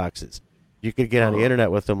Xboxes, you could get on the Uh-huh.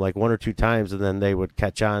 internet with them like one or two times, and then they would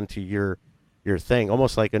catch on to your thing,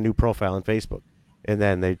 almost like a new profile on Facebook, and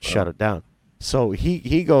then they'd shut Uh, it down. So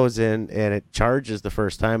he goes in and it charges the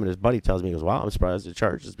first time, and his buddy tells me, he goes, "Wow, I'm surprised it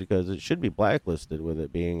charges because it should be blacklisted with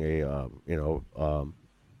it being a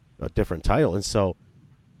different title." And so,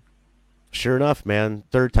 sure enough, man,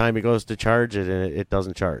 third time he goes to charge it, and it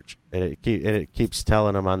doesn't charge, and it keeps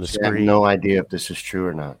telling him on the See, I have screen. no idea if this is true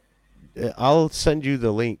or not. I'll send you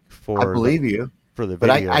the link I believe you, for the but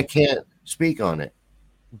I video. can't speak on it.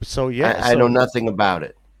 So yeah, I know so nothing about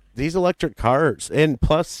it. these electric cars, and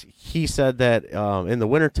plus he said that in the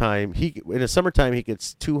wintertime in the summertime he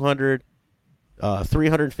gets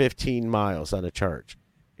 315 miles on a charge,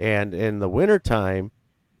 and in the wintertime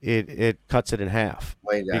it cuts it in half.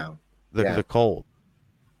 Way Be- down. the Yeah. cold.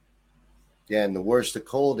 Yeah, and the worse the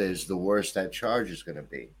cold is, the worse that charge is going to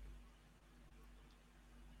be.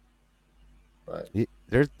 But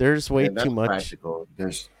There's way and too that's much. practical.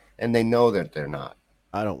 And they know that they're not.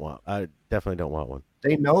 I definitely don't want one.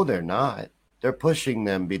 They know they're not. They're pushing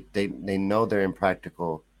them. They know they're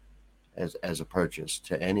impractical as a purchase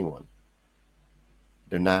to anyone.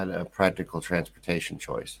 They're not a practical transportation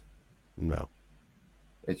choice. No.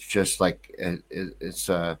 It's just like it's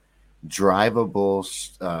a drivable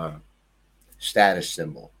status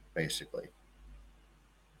symbol, basically.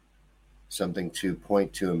 Something to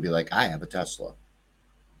point to and be like, I have a Tesla.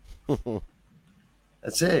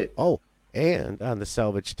 That's it. Oh, and on the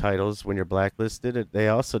salvage titles, when you're blacklisted, they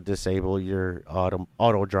also disable your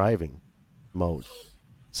auto driving mode.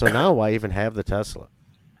 So now why even have the Tesla?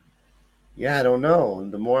 Yeah, I don't know.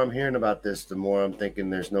 And the more I'm hearing about this, the more I'm thinking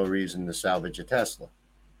there's no reason to salvage a Tesla.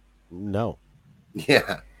 No.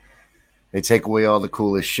 Yeah. They take away all the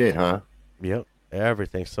coolest shit, huh? Yep.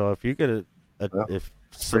 Everything. So if you get Well, if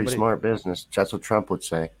it's pretty somebody smart business. That's what Trump would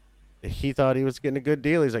say. he thought he was getting a good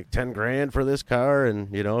deal, he's like 10 grand for this car,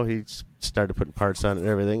 and he started putting parts on it and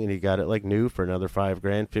everything, and he got it like new for another 5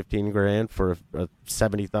 grand, 15 grand for a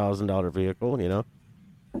 $70,000 vehicle.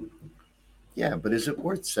 Yeah, but is it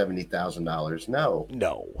worth $70,000? No,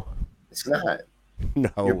 No. it's not.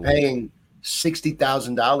 You're No. paying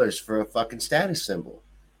 $60,000 for a fucking status symbol.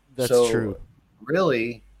 That's true. So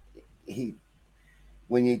really, he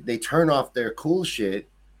they turn off their cool shit,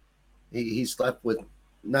 he's left with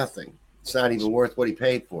nothing. It's not even worth what he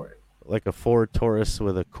paid for it. Like a Ford Taurus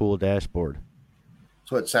with a cool dashboard.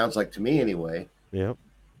 That's what it sounds like to me, anyway. Yep.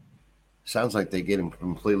 Sounds like they get him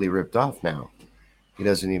completely ripped off now. He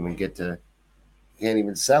doesn't even get to, can't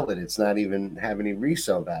even sell it. It's not even have any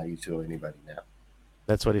resale value to anybody now.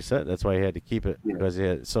 That's what he said. That's why he had to keep it Yeah. because he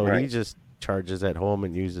Right. just charges at home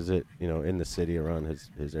and uses it, in the city around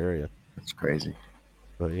his area. That's crazy.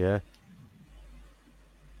 But yeah.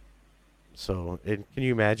 So, can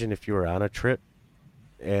you imagine if you were on a trip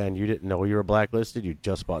and you didn't know you were blacklisted? You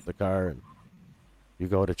just bought the car and You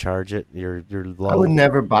go to charge it, you're I would low.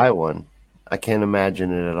 never buy one. I can't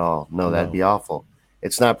imagine it at all. No, that'd No. be awful.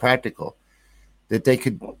 It's not practical. That they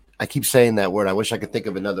could. I keep saying that word. I wish I could think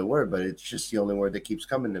of another word, but it's just the only word that keeps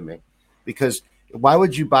coming to me. Because why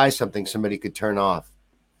would you buy something somebody could turn off?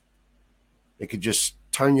 They could just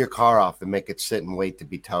turn your car off and make it sit and wait to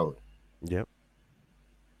be towed. Yep.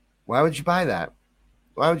 Why would you buy that?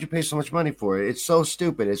 Why would you pay so much money for it? It's so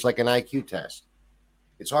stupid. It's like an IQ test.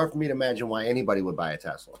 It's hard for me to imagine why anybody would buy a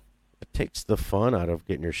Tesla. It takes the fun out of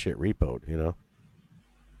getting your shit repoed,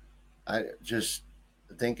 I just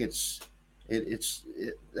think that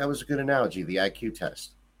was a good analogy. The IQ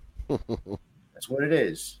test. That's what it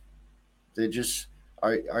is. They just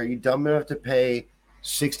are you dumb enough to pay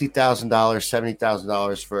 $60,000,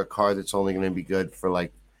 $70,000 for a car that's only going to be good for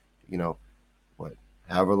like, you know, what,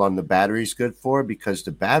 however long the battery's good for? Because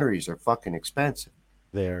the batteries are fucking expensive.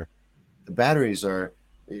 There. The batteries are.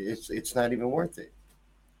 It's not even worth it.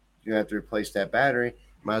 You have to replace that battery.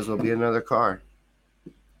 Might as well be another car.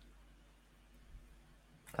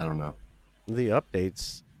 I don't know. The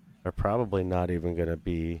updates are probably not even going to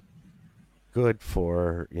be good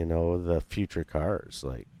for, the future cars.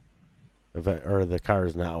 Like, or the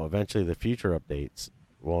cars now. Eventually, the future updates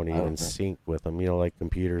won't I even don't know. sync with them, like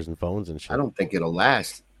computers and phones and I shit. don't think it'll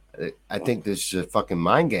last. I think this is a fucking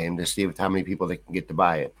mind game to see how many people they can get to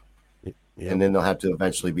buy it. And Yep. then they'll have to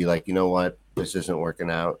eventually be like, you know what? This isn't working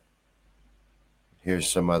out. Here's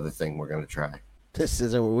some other thing we're going to try. This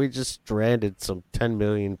isn't. We just stranded some 10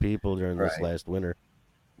 million people during this Right. last winter.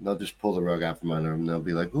 They'll just pull the rug out from under them. They'll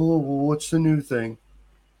be like, oh, well, what's the new thing?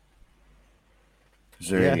 Because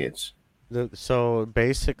they're Yeah. idiots. So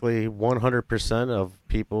basically, 100% of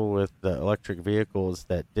people with the electric vehicles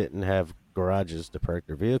that didn't have garages to park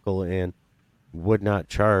their vehicle in would not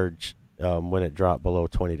charge when it dropped below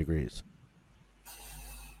 20 degrees.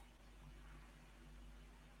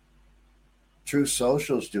 True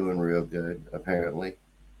Social's doing real good, apparently.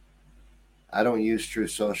 I don't use True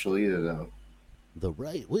Social either, though. The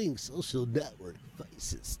right wing social network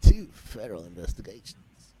faces two federal investigations.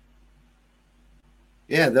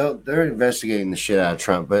 Yeah, they're investigating the shit out of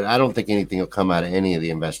Trump, but I don't think anything will come out of any of the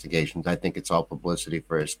investigations. I think it's all publicity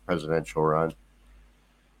for his presidential run.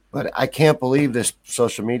 But I can't believe this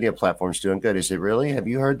social media platform's doing good. Is it really? Have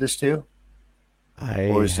you heard this too? Or I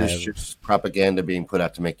is this have, just propaganda being put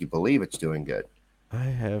out to make you believe it's doing good? I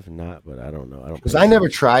have not, but I don't know. I don't Because pay I never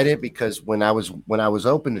attention. tried it because when I was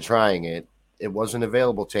open to trying it, it wasn't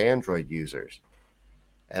available to Android users.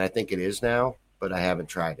 And I think it is now, but I haven't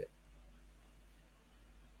tried it.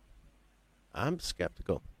 I'm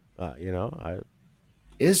skeptical. I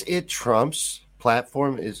Is it Trump's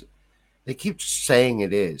platform? Is they keep saying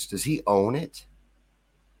it is. Does he own it?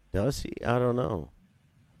 does he? I don't know.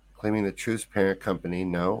 Claiming the Truth's parent company.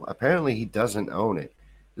 No, apparently he doesn't own it.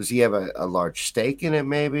 Does he have a large stake in it?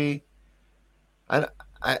 Maybe. I,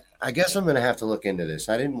 I guess I'm going to have to look into this.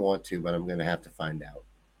 I didn't want to, but I'm going to have to find out.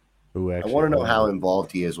 Who I actually want to know owns how it?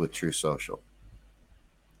 involved he is with True Social.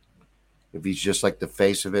 If he's just like the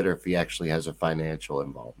face of it, or if he actually has a financial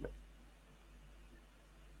involvement.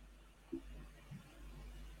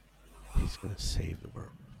 He's gonna save the world.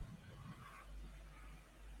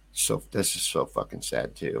 So this is so fucking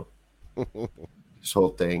sad too. This whole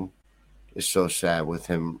thing is so sad with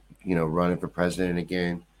him, running for president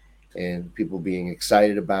again, and people being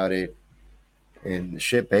excited about it. And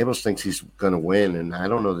shit, Babels thinks he's gonna win, and I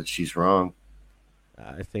don't know that she's wrong.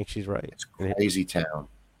 I think she's right. It's crazy town.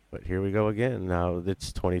 But here we go again. Now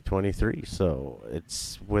it's 2023, so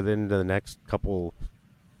it's within the next couple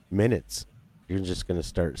minutes. You're just gonna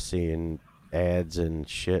start seeing ads and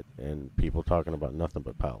shit and people talking about nothing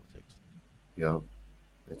but politics.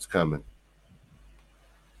 It's coming.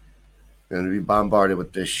 Going to be bombarded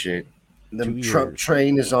with this shit. The Two Trump years,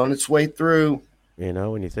 train is on its way through.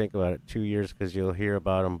 when you think about it, 2 years because you'll hear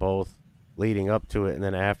about them both leading up to it, and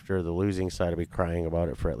then after the losing side will be crying about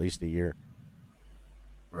it for at least a year.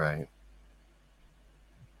 Right.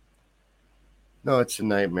 No, it's a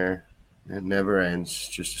nightmare. It never ends. It's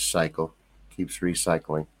just a cycle. Keeps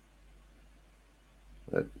recycling.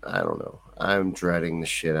 But I don't know. I'm dreading the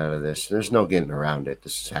shit out of this. There's no getting around it.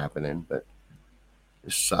 This is happening, but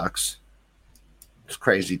this sucks. It's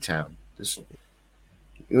crazy town. This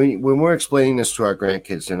when we're explaining this to our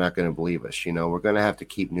grandkids, they're not going to believe us. We're going to have to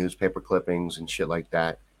keep newspaper clippings and shit like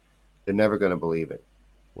that. They're never going to believe it.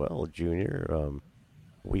 Well, Junior,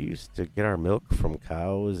 we used to get our milk from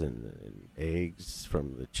cows and eggs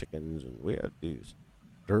from the chickens, and we had these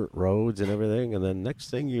dirt roads and everything. And then next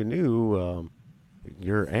thing you knew,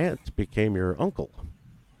 your aunt became your uncle.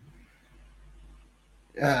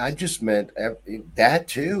 I just meant that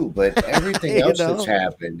too, but everything You else that's know,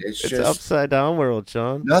 happened, it's it's just upside down world,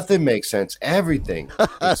 Sean. nothing makes sense. Everything.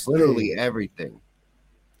 It's Hey, literally everything,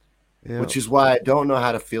 yeah. which is why I don't know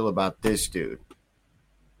how to feel about this dude.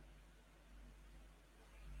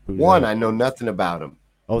 Who's One, that? I know nothing about him.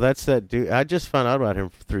 Oh, that's that dude. I just found out about him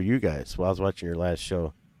through you guys while I was watching your last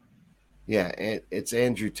show. Yeah, it's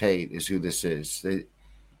Andrew Tate is who this is.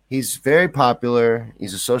 He's very popular.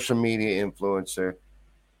 He's a social media influencer,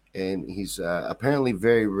 and he's apparently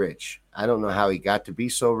very rich. I don't know how he got to be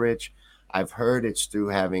so rich. I've heard it's through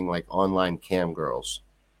having like online cam girls,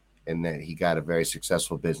 and that he got a very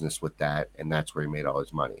successful business with that, and that's where he made all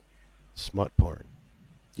his money. Smut porn.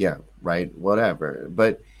 Yeah, right, whatever.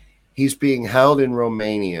 But he's being held in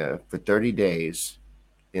Romania for 30 days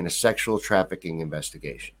in a sexual trafficking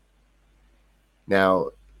investigation. Now,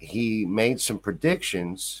 he made some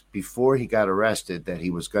predictions before he got arrested that he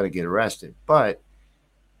was going to get arrested, but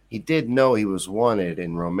he did know he was wanted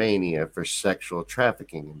in Romania for sexual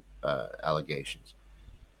trafficking allegations.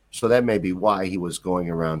 So that may be why he was going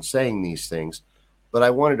around saying these things. But I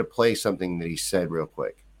wanted to play something that he said real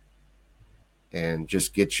quick and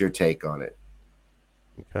just get your take on it.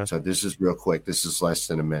 Okay. So this is real quick. This is less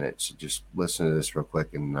than a minute. So just listen to this real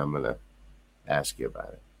quick and I'm going to ask you about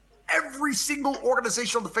it. Every single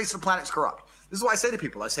organization on the face of the planet is corrupt. This is what I say to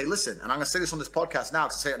people. I say, listen, and I'm going to say this on this podcast now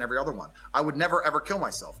because I say it on every other one. I would never, ever kill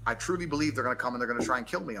myself. I truly believe they're going to come and they're going to try and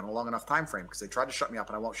kill me on a long enough time frame because they tried to shut me up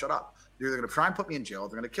and I won't shut up. They're either going to try and put me in jail or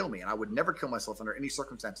they're going to kill me. And I would never kill myself under any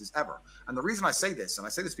circumstances ever. And the reason I say this, and I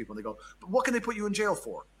say this to people, and they go, but what can they put you in jail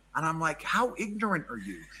for? And I'm like, how ignorant are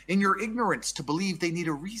you in your ignorance to believe they need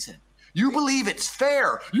a reason? You believe it's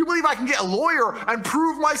fair. You believe I can get a lawyer and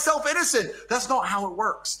prove myself innocent. That's not how it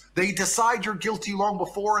works. They decide you're guilty long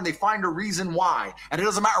before and they find a reason why. And it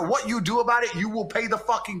doesn't matter what you do about it, you will pay the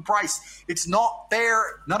fucking price. It's not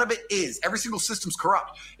fair. None of it is. Every single system's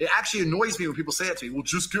corrupt. It actually annoys me when people say that to me. Well,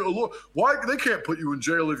 just get a lawyer. Why? They can't put you in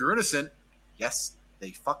jail if you're innocent. Yes,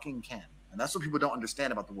 they fucking can. And that's what people don't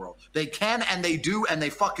understand about the world. They can and they do and they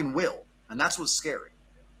fucking will. And that's what's scary.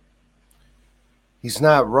 He's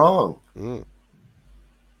not wrong. Mm.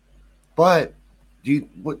 But see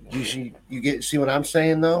what I'm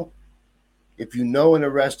saying though? If you know an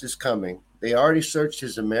arrest is coming, they already searched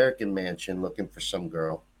his American mansion looking for some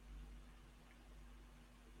girl.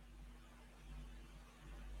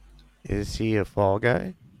 Is he a fall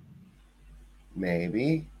guy?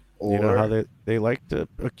 Maybe. You know how Or they like to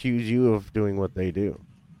accuse you of doing what they do.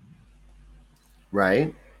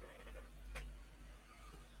 right?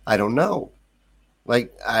 I don't know.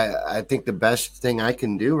 Like I think the best thing I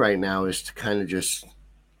can do right now is to kind of just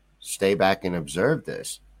stay back and observe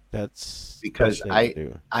this That's because best thing to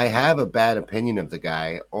do. I have a bad opinion of the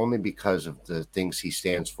guy only because of the things he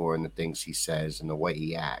stands for and the things he says and the way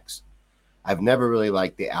he acts. I've never really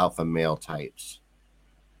liked the alpha male types.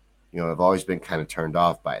 You know, I've always been kind of turned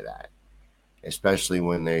off by that, especially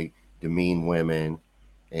when they demean women.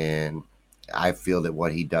 And I feel that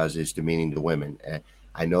what he does is demeaning to women.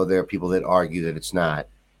 I know there are people that argue that it's not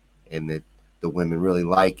and that the women really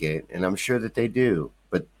like it. And I'm sure that they do.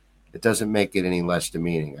 But it doesn't make it any less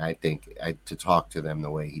demeaning, I think, to talk to them the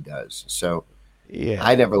way he does. So Yeah.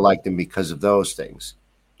 I never liked him because of those things.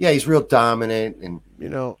 Yeah, he's real dominant and, You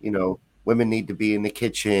know, women need to be in the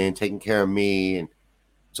kitchen taking care of me and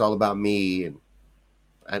it's all about me. And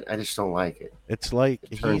I just don't like it. it's like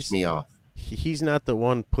It turns me off. he's not the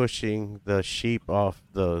one pushing the sheep off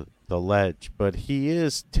the ledge, but he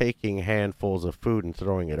is taking handfuls of food and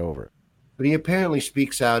throwing it over. But he apparently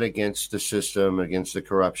speaks out against the system, against the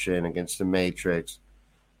corruption, against the matrix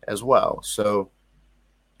as well. So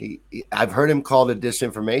I've heard him called a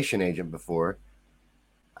disinformation agent before.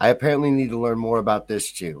 I apparently need to learn more about this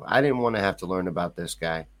too. I didn't want to have to learn about this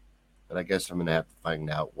guy, but I guess I'm going to have to find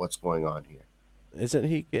out what's going on here. Isn't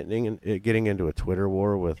he getting into a Twitter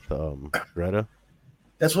war with Greta?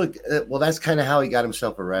 That's kind of how he got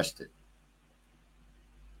himself arrested.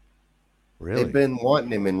 Really? They've been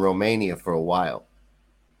wanting him in Romania for a while.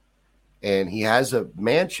 And he has a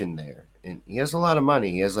mansion there and he has a lot of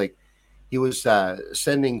money. He was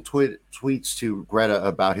sending tweets to Greta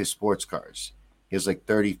about his sports cars. He has like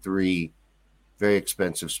 33 very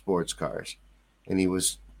expensive sports cars. And he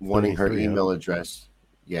was wanting her 33, email address.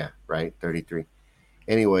 Yeah, right, 33.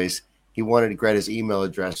 Anyways, he wanted Greta's email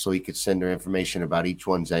address so he could send her information about each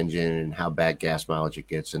one's engine and how bad gas mileage it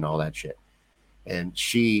gets and all that shit. And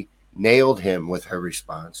she nailed him with her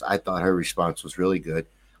response. I thought her response was really good.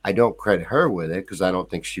 I don't credit her with it because I don't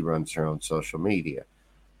think she runs her own social media.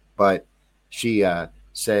 But she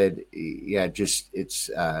said, yeah, just it's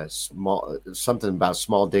small something about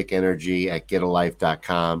small dick energy at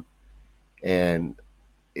getalife.com, and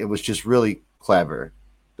it was just really clever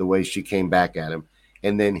the way she came back at him.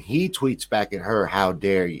 And then he tweets back at her, "How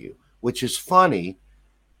dare you?" Which is funny,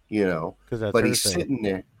 you know, Because that's but her he's thing. sitting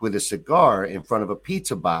there with a cigar in front of a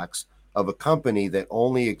pizza box of a company that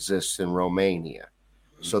only exists in Romania.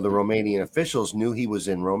 So the Romanian officials knew he was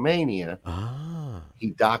in Romania. Ah,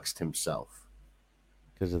 He doxed himself.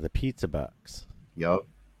 because of the pizza box. Yup.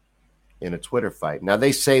 In a Twitter fight. Now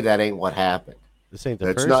they say that ain't what happened. This ain't the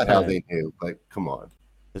That's first not how time. they knew, but come on.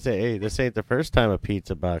 They say, hey, this ain't the first time a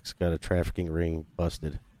pizza box got a trafficking ring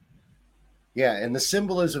busted. Yeah, and the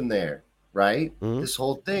symbolism there, right? Mm-hmm. This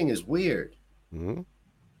whole thing is weird. Mm-hmm.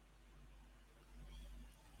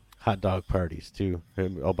 Hot dog parties too.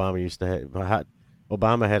 Obama used to have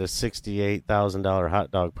Obama had a $68,000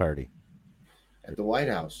 hot dog party. At the White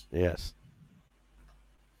House. Yes.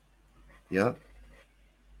 Yep.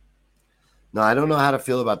 No, I don't know how to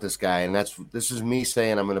feel about this guy, and this is me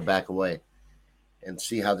saying I'm going to back away and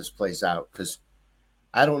see how this plays out because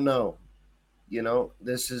I don't know. You know,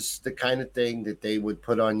 this is the kind of thing that they would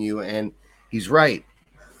put on you, and he's right.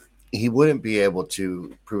 He wouldn't be able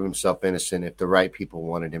to prove himself innocent if the right people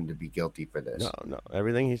wanted him to be guilty for this. No.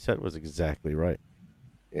 Everything he said was exactly right.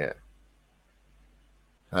 Yeah.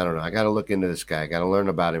 I don't know. I got to look into this guy. I got to learn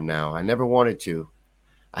about him now. I never wanted to.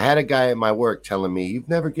 I had a guy at my work telling me, "You've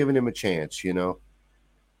never given him a chance," you know.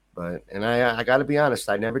 But and I got to be honest,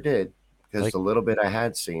 I never did because Like, the little bit I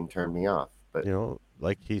had seen turned me off. But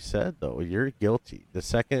like he said though, you're guilty. The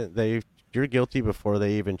second you're guilty before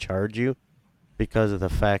they even charge you because of the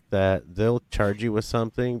fact that they'll charge you with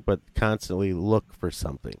something but constantly look for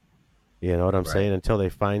something. You know what I'm saying? Until they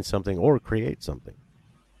find something or create something.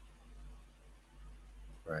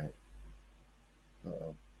 Right.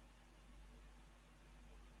 Uh-oh.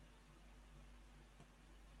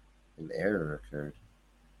 An error occurred.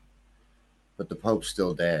 But the Pope's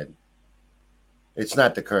still dead. It's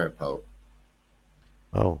not the current Pope.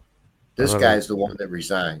 Oh. This guy's the one that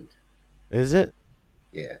resigned. Is it?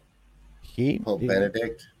 Yeah. Pope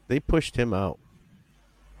Benedict? They pushed him out.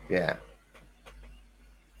 Yeah.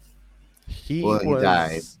 He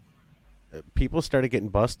died. People started getting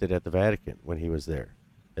busted at the Vatican when he was there.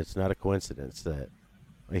 It's not a coincidence that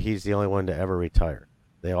he's the only one to ever retire.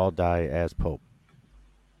 They all die as Pope.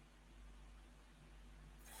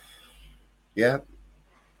 Yeah.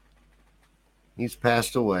 He's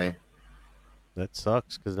passed away. That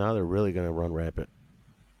sucks because now they're really going to run rampant.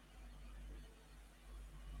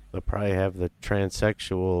 They'll probably have the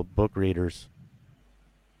transsexual book readers.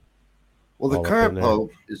 Well, the current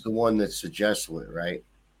Pope is the one that's a Jesuit, right?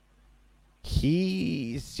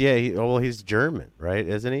 He's German, right?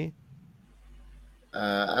 Isn't he?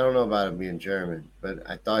 I don't know about him being German, but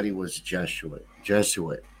I thought he was Jesuit.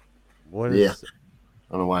 What yeah. is?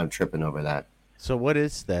 I don't know why I'm tripping over that. So what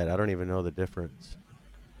is that? I don't even know the difference.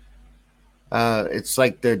 It's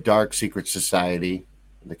like their dark secret society,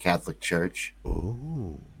 the Catholic Church.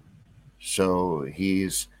 Ooh. So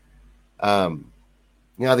he's, they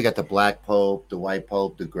got the black Pope, the white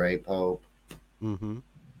Pope, the gray Pope. Mm-hmm.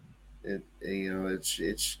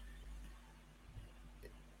 It's.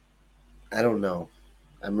 I don't know.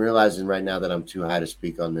 I'm realizing right now that I'm too high to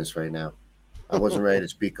speak on this right now. I wasn't ready to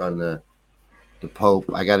speak on the Pope.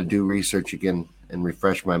 I got to do research again and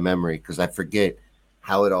refresh my memory because I forget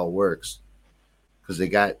how it all works. Because they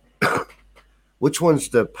got, which one's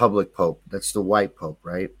the public Pope? That's the white Pope,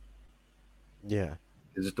 right? Yeah.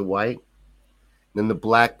 Is it the white? Then the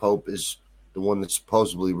black Pope is the one that's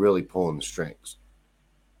supposedly really pulling the strings,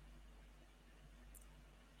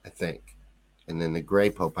 I think. And then the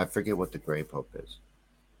gray Pope, I forget what the gray Pope is.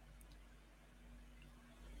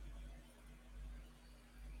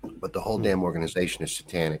 But the whole damn organization is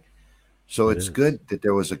satanic. So it's good that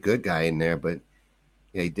there was a good guy in there, but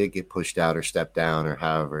yeah, he did get pushed out or stepped down or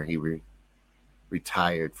however he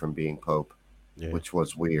retired from being Pope, which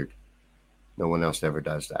was weird. No one else ever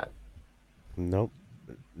does that. Nope.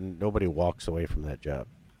 Nobody walks away from that job.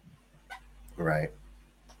 Right.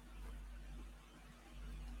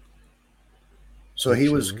 So he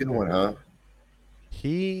was a good one, huh?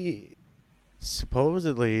 He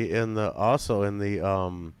supposedly in the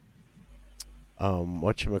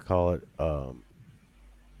whatchamacallit,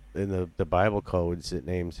 in the Bible codes it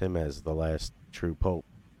names him as the last true pope.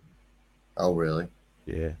 Oh, really?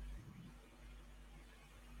 Yeah.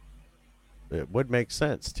 It would make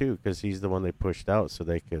sense too because he's the one they pushed out so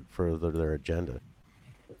they could further their agenda.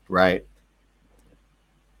 Right.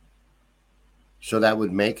 So that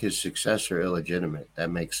would make his successor illegitimate. That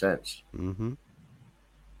makes sense. Mm-hmm.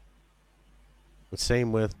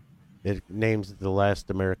 Same with it names the last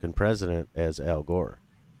American president as Al Gore,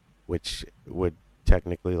 which would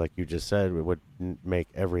technically, like you just said, it would make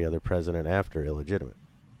every other president after illegitimate.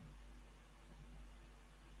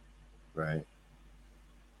 Right.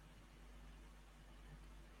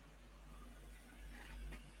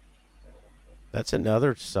 That's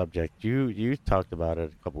another subject. You talked about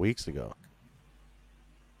it a couple weeks ago.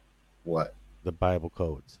 What? The Bible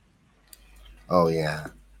codes. Oh yeah,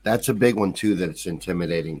 that's a big one too. That's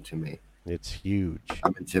intimidating to me. It's huge.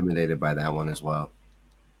 I'm intimidated by that one as well.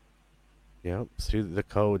 Yep. Through the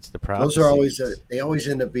codes, the Those prophecies. are always they always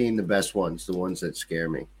end up being the best ones, the ones that scare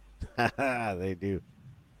me. They do.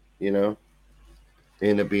 You know, they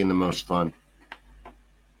end up being the most fun.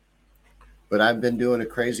 But I've been doing a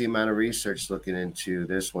crazy amount of research looking into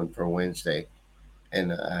this one for Wednesday,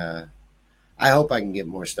 and I hope I can get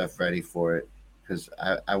more stuff ready for it because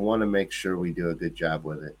I want to make sure we do a good job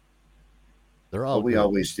with it. They're all. But we good.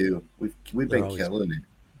 always do. We've They're been always killing it.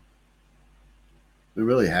 We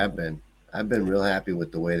really have been. I've been real happy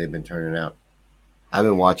with the way they've been turning out. I've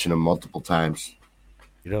been watching them multiple times.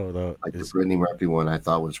 You know, Like the Brittany Murphy one, I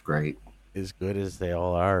thought was great. as good as they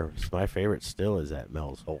all are, my favorite still is that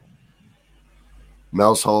Mel's Hole.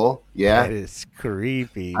 Mel's Hole, yeah. That is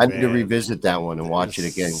creepy. I need to man. revisit that one and watch it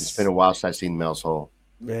again. It's been a while since I've seen Mel's Hole.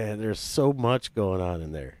 Man, there's so much going on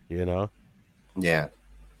in there, you know? Yeah.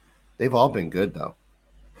 They've all been good, though.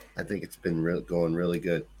 I think it's been going really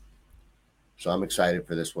good. So I'm excited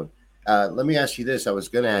for this one. Let me ask you this. I was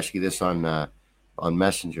going to ask you this on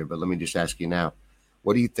Messenger, but let me just ask you now.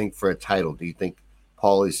 What do you think for a title? Do you think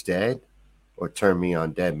Paul is dead or Turn Me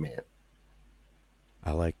On Dead Man?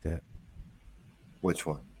 I like that. Which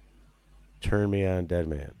one? Turn Me On Dead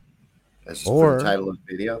Man. That's for the title of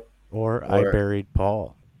the video? Or I Buried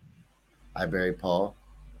Paul. I Buried Paul?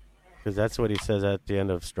 Because that's what he says at the end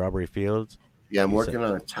of Strawberry Fields. Yeah, I'm working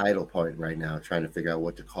on a title point right now, trying to figure out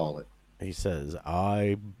what to call it. He says,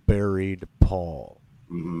 I buried Paul.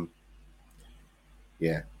 Mm-hmm.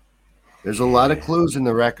 Yeah. There's a lot of clues in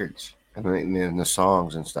the records and in the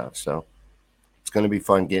songs and stuff. So it's going to be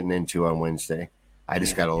fun getting into on Wednesday. I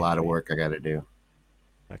just got a lot of work I got to do.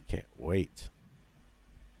 I can't wait.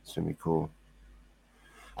 It's going to be cool.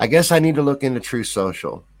 I guess I need to look into True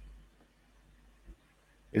Social.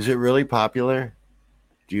 Is it really popular?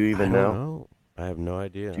 Do you even know? I have no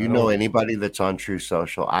idea. Do you know anybody that's on True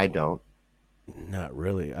Social? I don't. Not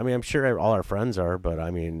really. I mean, I'm sure all our friends are, but I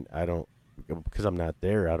mean, I don't, because I'm not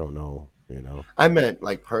there, I don't know, you know. I meant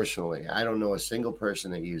like personally. I don't know a single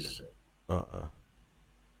person that uses it.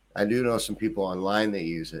 I do know some people online that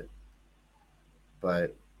use it,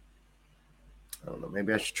 but I don't know.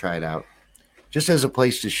 Maybe I should try it out. Just as a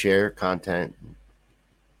place to share content,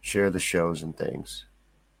 share the shows and things.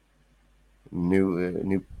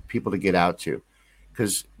 New people to get out to,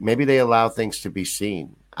 because maybe they allow things to be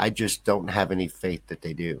seen. I just don't have any faith that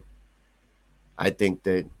they do. I think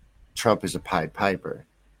that Trump is a Pied Piper,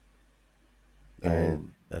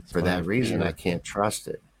 and for that reason, I can't trust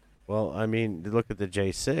it. Well, I mean, look at the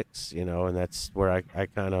J6, you know, and that's where I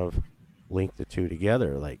kind of link the two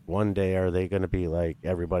together. Like, one day, are they going to be like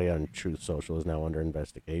everybody on Truth Social is now under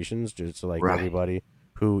investigations? Just like everybody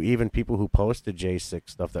who, even people who posted J6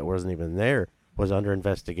 stuff that wasn't even there, was under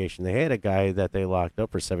investigation. They had a guy that they locked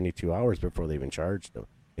up for 72 hours before they even charged him,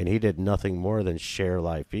 and he did nothing more than share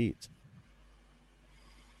live feeds.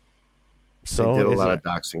 So they did a lot of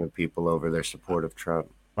doxing of people over their support of Trump.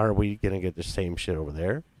 Are we going to get the same shit over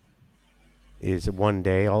there? Is it one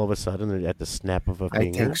day, all of a sudden, at the snap of a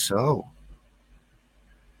finger? I think so.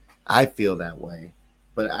 I feel that way.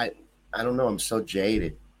 But I don't know. I'm so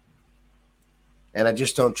jaded. And I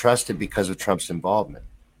just don't trust it because of Trump's involvement.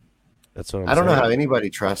 That's what I don't know how anybody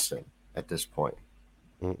trusts him at this point.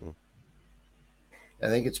 Mm-mm. I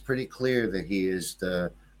think it's pretty clear that he is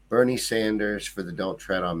the Bernie Sanders for the Don't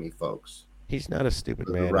Tread on Me folks. He's not a stupid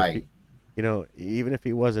man. Right. You know, even if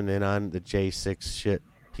he wasn't in on the J6 shit,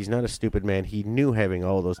 he's not a stupid man. He knew having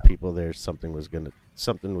all those people there, something was gonna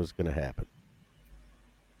happen.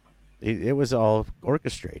 It was all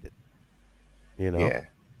orchestrated. You know. Yeah.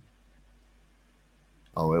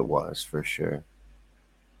 Oh, it was for sure.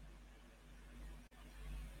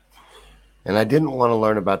 And I didn't want to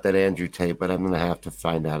learn about that Andrew Tate, but I'm going to have to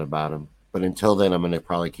find out about him. But until then, I'm going to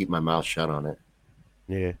probably keep my mouth shut on it.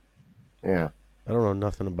 Yeah. Yeah. I don't know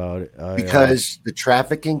nothing about it. Because the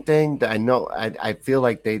trafficking thing, I know, I feel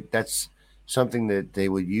like that's something that they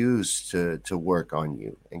would use to work on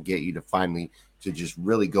you and get you to finally to just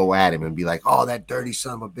really go at him and be like, oh, that dirty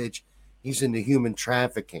son of a bitch, he's into human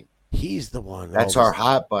trafficking. He's the one. That's our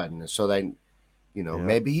hot button. So that,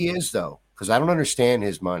 maybe he is, though, because I don't understand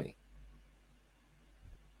his money.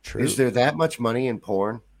 True. Is there that much money in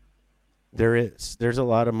porn? There is. There's a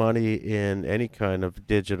lot of money in any kind of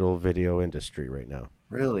digital video industry right now.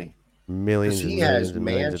 Really? Because Millions he and millions has and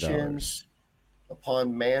millions of dollars. mansions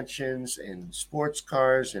upon mansions and sports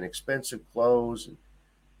cars and expensive clothes and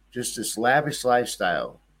just this lavish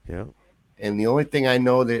lifestyle. Yeah. And the only thing I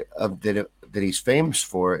know that he's famous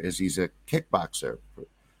for is he's a kickboxer,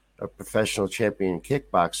 a professional champion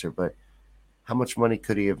kickboxer. But how much money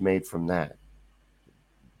could he have made from that?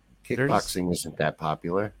 There's Kickboxing isn't that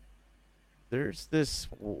popular. there's this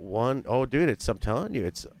one oh dude, I'm telling you,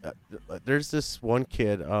 it's there's this one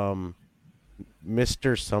kid,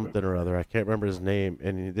 Mr. something or other. I can't remember his name.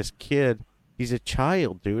 And this kid, he's a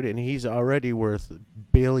child, dude, and he's already worth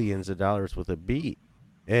billions of dollars with a B.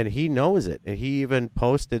 And he knows it. And he even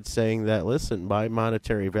posted saying that, listen, my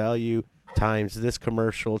monetary value times this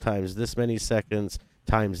commercial, times this many seconds,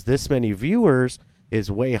 times this many viewers is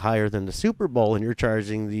way higher than the Super Bowl. And you're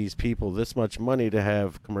charging these people this much money to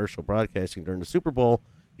have commercial broadcasting during the Super Bowl.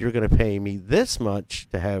 You're going to pay me this much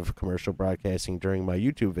to have commercial broadcasting during my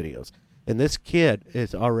YouTube videos. And this kid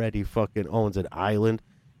is already fucking owns an island.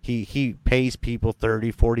 He pays people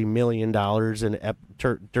 $30-40 million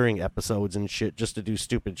in during episodes and shit just to do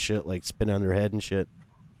stupid shit like spin on their head and shit.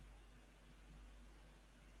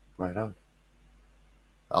 Right on.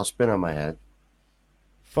 I'll spin on my head.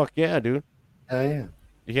 Fuck yeah, dude. Hell yeah.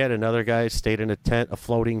 He had another guy stayed in a tent, a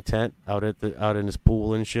floating tent out in his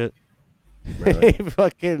pool and shit. Really?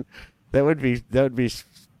 Fucking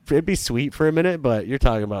it'd be sweet for a minute, but you're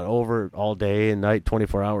talking about over all day and night,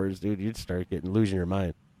 24 hours, dude. You'd start losing your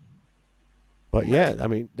mind. But yeah, I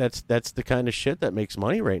mean that's the kind of shit that makes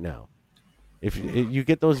money right now. If you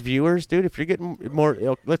get those viewers, dude, if you're getting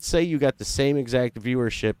more, let's say you got the same exact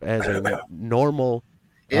viewership as a normal.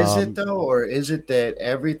 Is it though, or is it that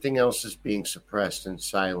everything else is being suppressed and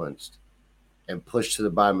silenced and pushed to the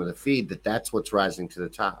bottom of the feed? That's what's rising to the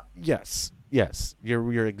top. Yes,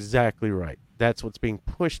 you're exactly right. That's what's being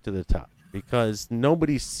pushed to the top because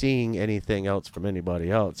nobody's seeing anything else from anybody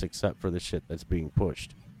else except for the shit that's being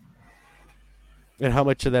pushed. And how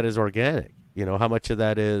much of that is organic? You know, how much of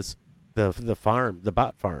that is the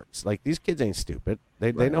bot farms? Like these kids ain't stupid.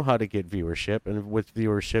 They know how to get viewership, and with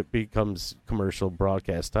viewership becomes commercial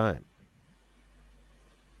broadcast time.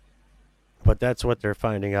 But that's what they're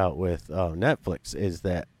finding out with Netflix is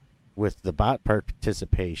that with the bot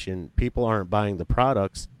participation, people aren't buying the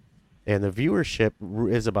products, and the viewership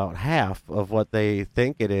is about half of what they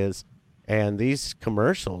think it is. And these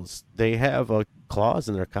commercials, they have a clause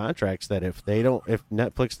in their contracts that if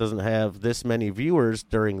Netflix doesn't have this many viewers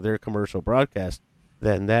during their commercial broadcast,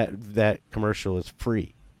 then that commercial is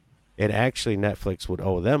free. And actually, Netflix would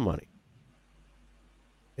owe them money.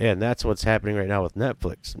 And that's what's happening right now with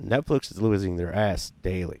Netflix. Netflix is losing their ass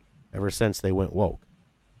daily ever since they went woke.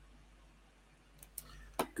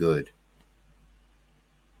 Good.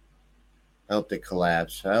 I hope they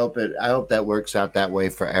collapse. I hope that works out that way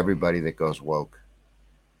for everybody that goes woke.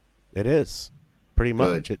 It is. Pretty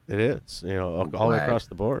much. It is. You know, all the way across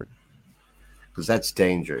the board. Because that's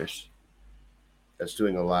dangerous. That's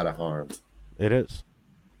doing a lot of harm. It is.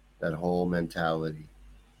 That whole mentality.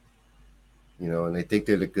 You know, and they think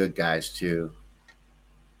they're the good guys too.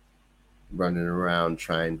 Running around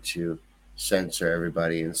trying to censor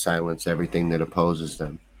everybody and silence everything that opposes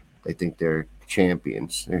them. They think they're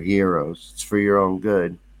champions. They're heroes. It's for your own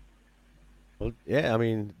good. Well, yeah, I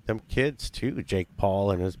mean, them kids too, Jake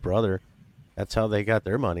Paul and his brother, that's how they got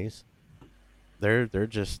their monies. They're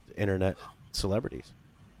just internet celebrities.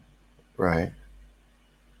 Right.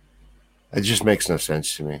 It just makes no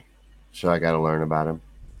sense to me. So I got to learn about him.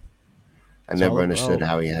 I never understood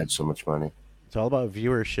how he had so much money. It's all about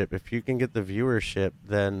viewership. If you can get the viewership,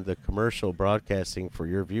 then the commercial broadcasting for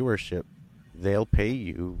your viewership, they'll pay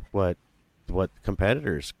you what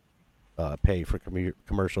competitors pay for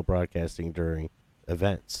commercial broadcasting during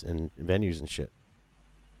events and venues and shit.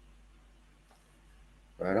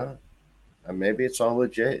 Right on. Maybe it's all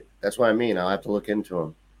legit. That's what I mean. I'll have to look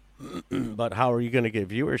into them. But how are you going to get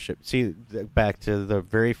viewership? See, back to the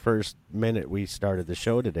very first minute we started the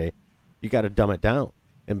show today, you got to dumb it down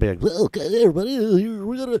and be like, well, okay, everybody,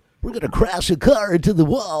 we're gonna crash a car into the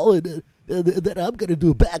wall, and then I'm gonna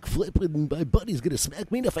do a backflip, and my buddy's gonna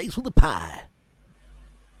smack me in the face with a pie.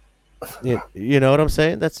 You know what I'm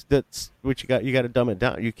saying? That's what you got. You got to dumb it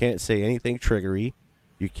down. You can't say anything triggery.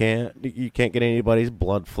 You can't get anybody's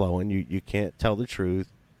blood flowing. You can't tell the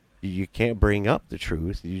truth. You can't bring up the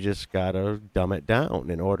truth. You just got to dumb it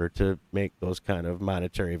down in order to make those kind of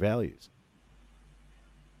monetary values.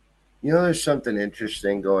 You know, there's something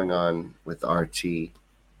interesting going on with RT.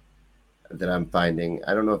 that I'm finding.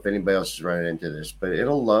 I don't know if anybody else is running into this, but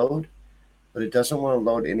it'll load, but it doesn't want to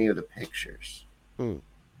load any of the pictures.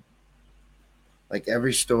 Like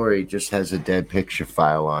every story just has a dead picture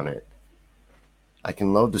file on it. I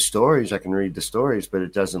can load the stories, I can read the stories, but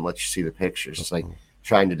it doesn't let you see the pictures. It's like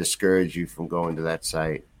trying to discourage you from going to that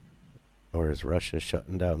site. Or is Russia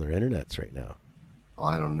shutting down their internets right now? Oh,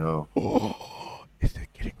 I don't know. Oh, is it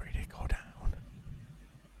getting ready to go down?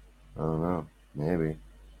 I don't know. Maybe.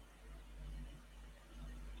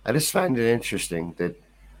 I just find it interesting that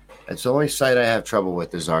it's the only site I have trouble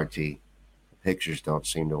with is RT. The pictures don't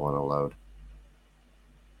seem to want to load.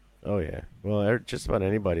 Oh, yeah. Well, just about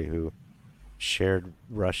anybody who shared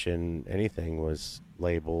Russian anything was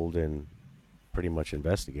labeled and pretty much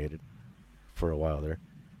investigated for a while there.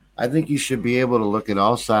 I think you should be able to look at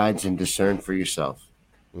all sides and discern for yourself.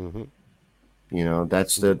 Mm-hmm. You know,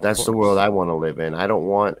 that's the world I want to live in. I don't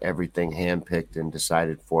want everything handpicked and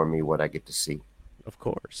decided for me what I get to see. Of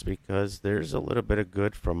course, because there's a little bit of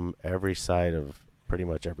good from every side of pretty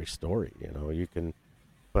much every story. You know, you can,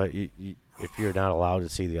 but if you're not allowed to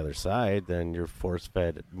see the other side, then you're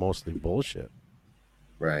force-fed mostly bullshit.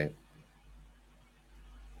 Right.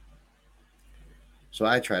 So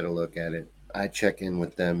I try to look at it. I check in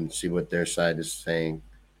with them and see what their side is saying.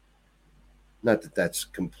 Not that that's a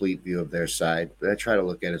complete view of their side, but I try to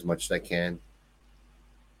look at as much as I can.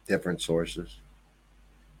 Different sources.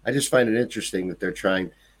 I just find it interesting that they're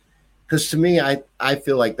trying, because to me, I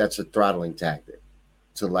feel like that's a throttling tactic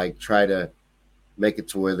to like try to make it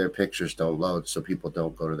to where their pictures don't load so people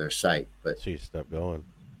don't go to their site. But So you stop going.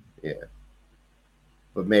 yeah.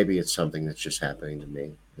 But maybe it's something that's just happening to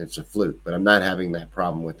me. It's a fluke, but I'm not having that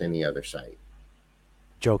problem with any other site.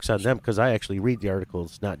 Joke's on them, because I actually read the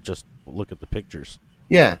articles, not just look at the pictures.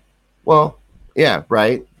 Yeah. Well, yeah,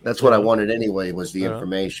 right. That's what I wanted anyway, was the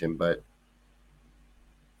information, but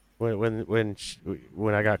When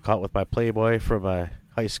I got caught with my Playboy from my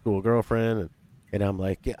high school girlfriend, and I'm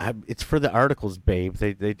like, yeah, it's for the articles, babe.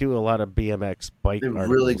 They do a lot of BMX bike articles.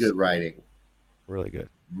 Really good writing. Really good.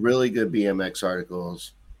 Really good BMX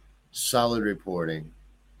articles. Solid reporting.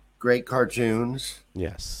 Great cartoons.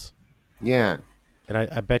 Yes. Yeah. And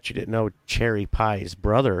I bet you didn't know Cherry Pie's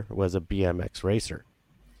brother was a BMX racer.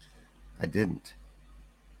 I didn't.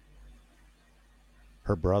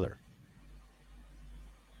 Her brother.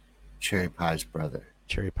 Cherry Pie's brother.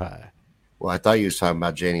 Cherry Pie. Well, I thought you was talking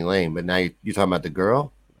about Janie Lane, but now you're talking about the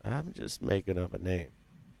girl? I'm just making up a name.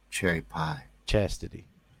 Cherry Pie. Chastity.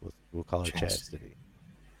 We'll call her Chastity.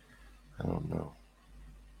 I don't know.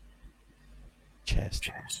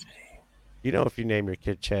 Chastity. You know, if you name your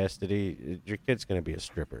kid Chastity, your kid's going to be a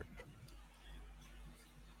stripper.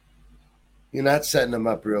 You're not setting them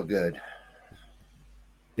up real good.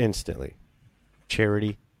 Instantly.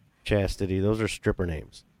 Charity, Chastity, those are stripper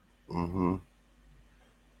names. Mm-hmm.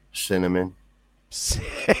 Cinnamon.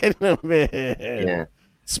 Yeah.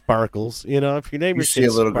 Sparkles. You know, if you name your kid see a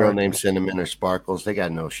little Sparkles, girl named Cinnamon or Sparkles, they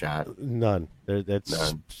got no shot. None. That's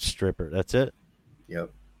None. Stripper. That's it. Yep.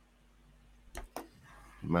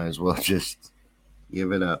 Might as well just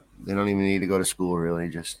give it up. They don't even need to go to school, really.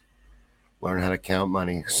 Just learn how to count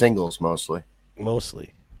money. Singles, mostly.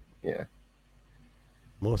 Mostly. Yeah.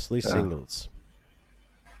 Mostly singles.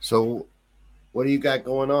 So, what do you got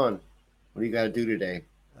going on? What do you got to do today?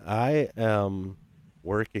 I am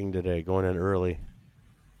working today, going in early.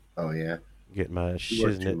 Oh, yeah? Get my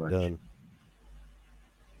shiznit done.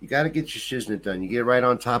 You got to get your shiznit done. You get right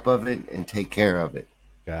on top of it and take care of it.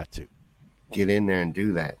 Got to. Get in there and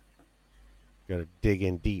do that. Got to dig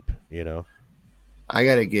in deep, you know. I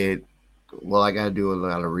got to do a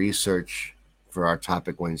lot of research for our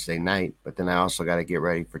topic Wednesday night, but then I also got to get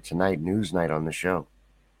ready for tonight, news night on the show.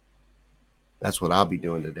 That's what I'll be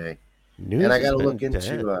doing today. And I got to look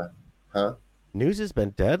into, News has been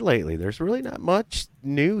dead lately. There's really not much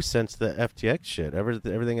new since the FTX shit.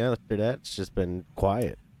 Everything after that's just been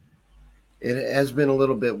quiet. It has been a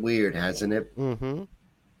little bit weird, hasn't it? Mm-hmm.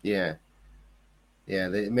 Yeah. Yeah,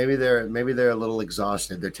 maybe they're a little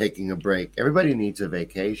exhausted. They're taking a break. Everybody needs a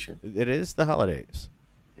vacation. It is the holidays.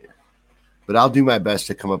 Yeah. But I'll do my best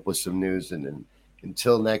to come up with some news, and then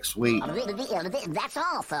until next week. That's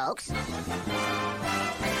all, folks.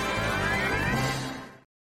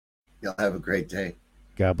 Y'all have a great day.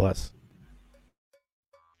 God bless.